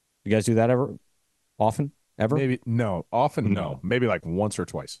 You guys do that ever? Often? Ever? Maybe no. Often no. Maybe like once or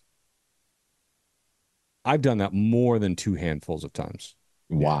twice. I've done that more than 2 handfuls of times.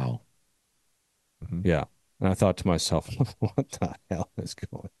 Wow. Mm-hmm. Yeah. And I thought to myself, what the hell is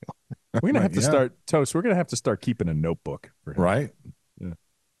going on? We're going to have to start, Toast, we're going to have to start keeping a notebook for him. Right? Yeah.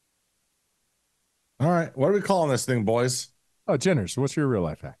 All right. What are we calling this thing, boys? Oh, Jenners, what's your real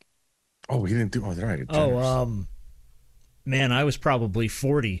life hack? Oh, we didn't do. Oh, they're right. Oh, man, I was probably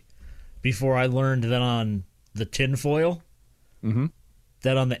 40 before I learned that on the tinfoil,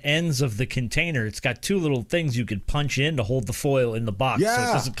 that on the ends of the container, it's got 2 little things you could punch in to hold the foil in the box so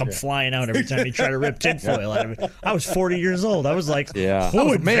it doesn't come flying out every time you try to rip tinfoil out of it. I was 40 years old. I was like,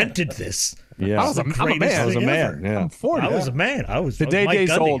 who invented this? Yeah. I'm a man. Yeah. I'm 40. I was a man. I was Today Mike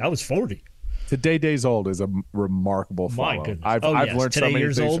days Gundy. old. I was 40. Today days old is a remarkable follow. My goodness. I've learned today so many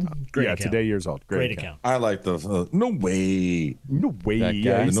years things. old. Great account. Today years old. Great account. I like the no way. No way. That guy,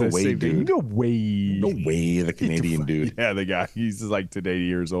 Yeah, no way, dude. No way. No way, the Canadian dude. Yeah, the guy. He's just like today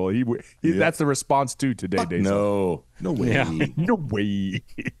years old. That's the response to today days old. No way. Yeah. No way.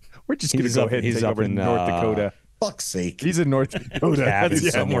 We're just going to go ahead and take over North Dakota. Fuck's sake. He's in North Dakota.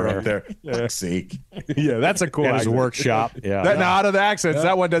 That's somewhere up there. Fuck's sake. Yeah, that's a cool At his accent. workshop. Yeah. Now, out of the accents,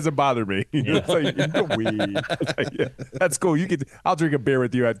 that one doesn't bother me. It's like, no way. That's cool. I'll drink a beer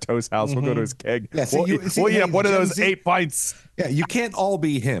with you at Toast's house. We'll go to his keg. Yeah, we'll eat up one of those 8 pints. Yeah, you can't all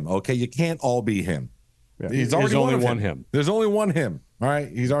be him, okay? You can't all be him. Yeah. There's only one him. There's only one him. All right?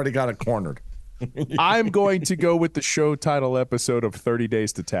 He's already got it cornered. I'm going to go with the show title episode of 30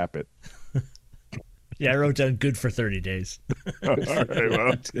 Days to Tap It. Yeah, I wrote down good for 30 days. All right,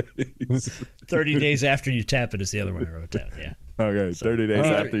 well. 30 days after you tap it is the other one I wrote down. Yeah. Okay, 30 days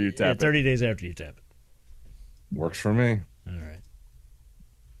after you tap 30 days after you tap it. Works for me. All right.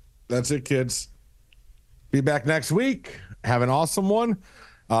 That's it, kids. Be back next week. Have an awesome one.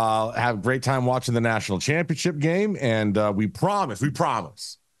 Have a great time watching the national championship game. And we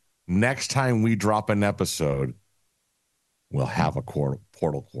promise, next time we drop an episode, we'll have a portal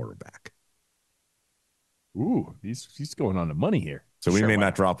quarterback. Ooh, he's going on the money here. So we may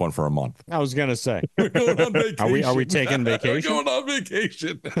not drop one for a month. I was gonna say, We're going on vacation. Are we taking vacation? We're going on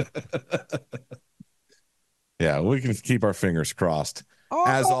vacation. Yeah, we can keep our fingers crossed.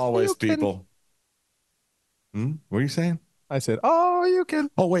 As always, people. What are you saying? I said, "Oh, you can."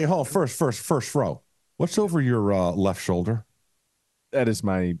 Oh wait, hold on. First row. What's over your left shoulder? That is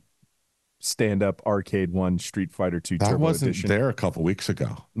my stand-up Arcade 1 Street Fighter 2 That Turbo wasn't Edition. there a couple weeks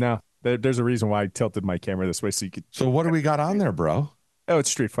ago. No, there's a reason why I tilted my camera this way so you could. So what do we got on there, bro? Oh, it's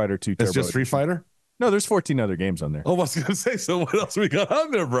Street Fighter 2 Turbo. It's just Street Edition. Fighter? No, there's 14 other games on there. Oh, I was gonna say. So what else we got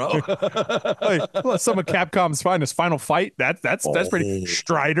on there, bro? Well, some of Capcom's finest, Final Fight. That's pretty.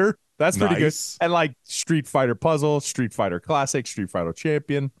 Strider. That's pretty good. Nice. And like Street Fighter Puzzle, Street Fighter Classic, Street Fighter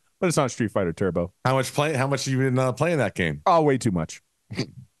Champion, but it's not Street Fighter Turbo. How much have you been playing that game? Oh, way too much.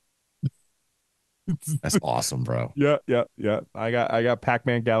 That's awesome, bro. Yeah. I got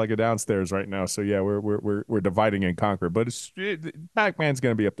Pac-Man Galaga downstairs right now, so yeah, we're dividing and conquer. But Pac-Man's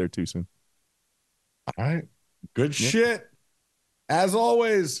gonna be up there too soon. All right, good shit. As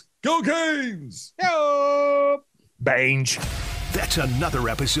always, go Canes! Yo, Bange. That's another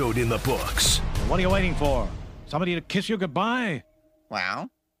episode in the books. What are you waiting for? Somebody to kiss you goodbye? Well,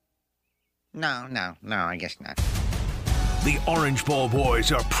 no, I guess not. The Orange Bowl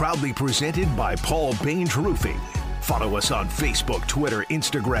Boys are proudly presented by Paul Baines Roofing. Follow us on Facebook, Twitter,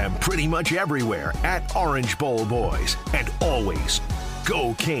 Instagram, pretty much everywhere at Orange Bowl Boys. And always,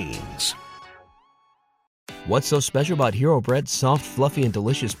 go Canes. What's so special about Hero Bread's soft, fluffy, and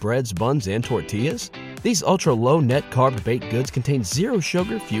delicious breads, buns, and tortillas? These ultra-low net-carb baked goods contain zero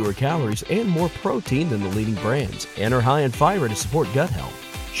sugar, fewer calories, and more protein than the leading brands, and are high in fiber to support gut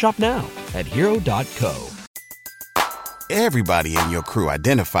health. Shop now at Hero.co. Everybody in your crew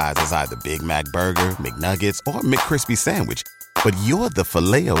identifies as either Big Mac Burger, McNuggets, or McCrispy Sandwich. But you're the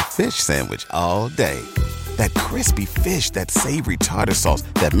Filet-O-Fish Sandwich all day. That crispy fish, that savory tartar sauce,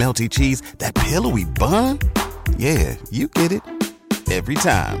 that melty cheese, that pillowy bun. Yeah, you get it. Every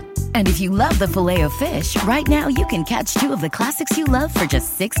time. And if you love the Filet-O-Fish, right now you can catch 2 of the classics you love for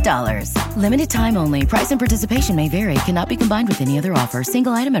just $6. Limited time only. Price and participation may vary. Cannot be combined with any other offer.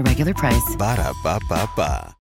 Single item at regular price. Ba-da-ba-ba-ba.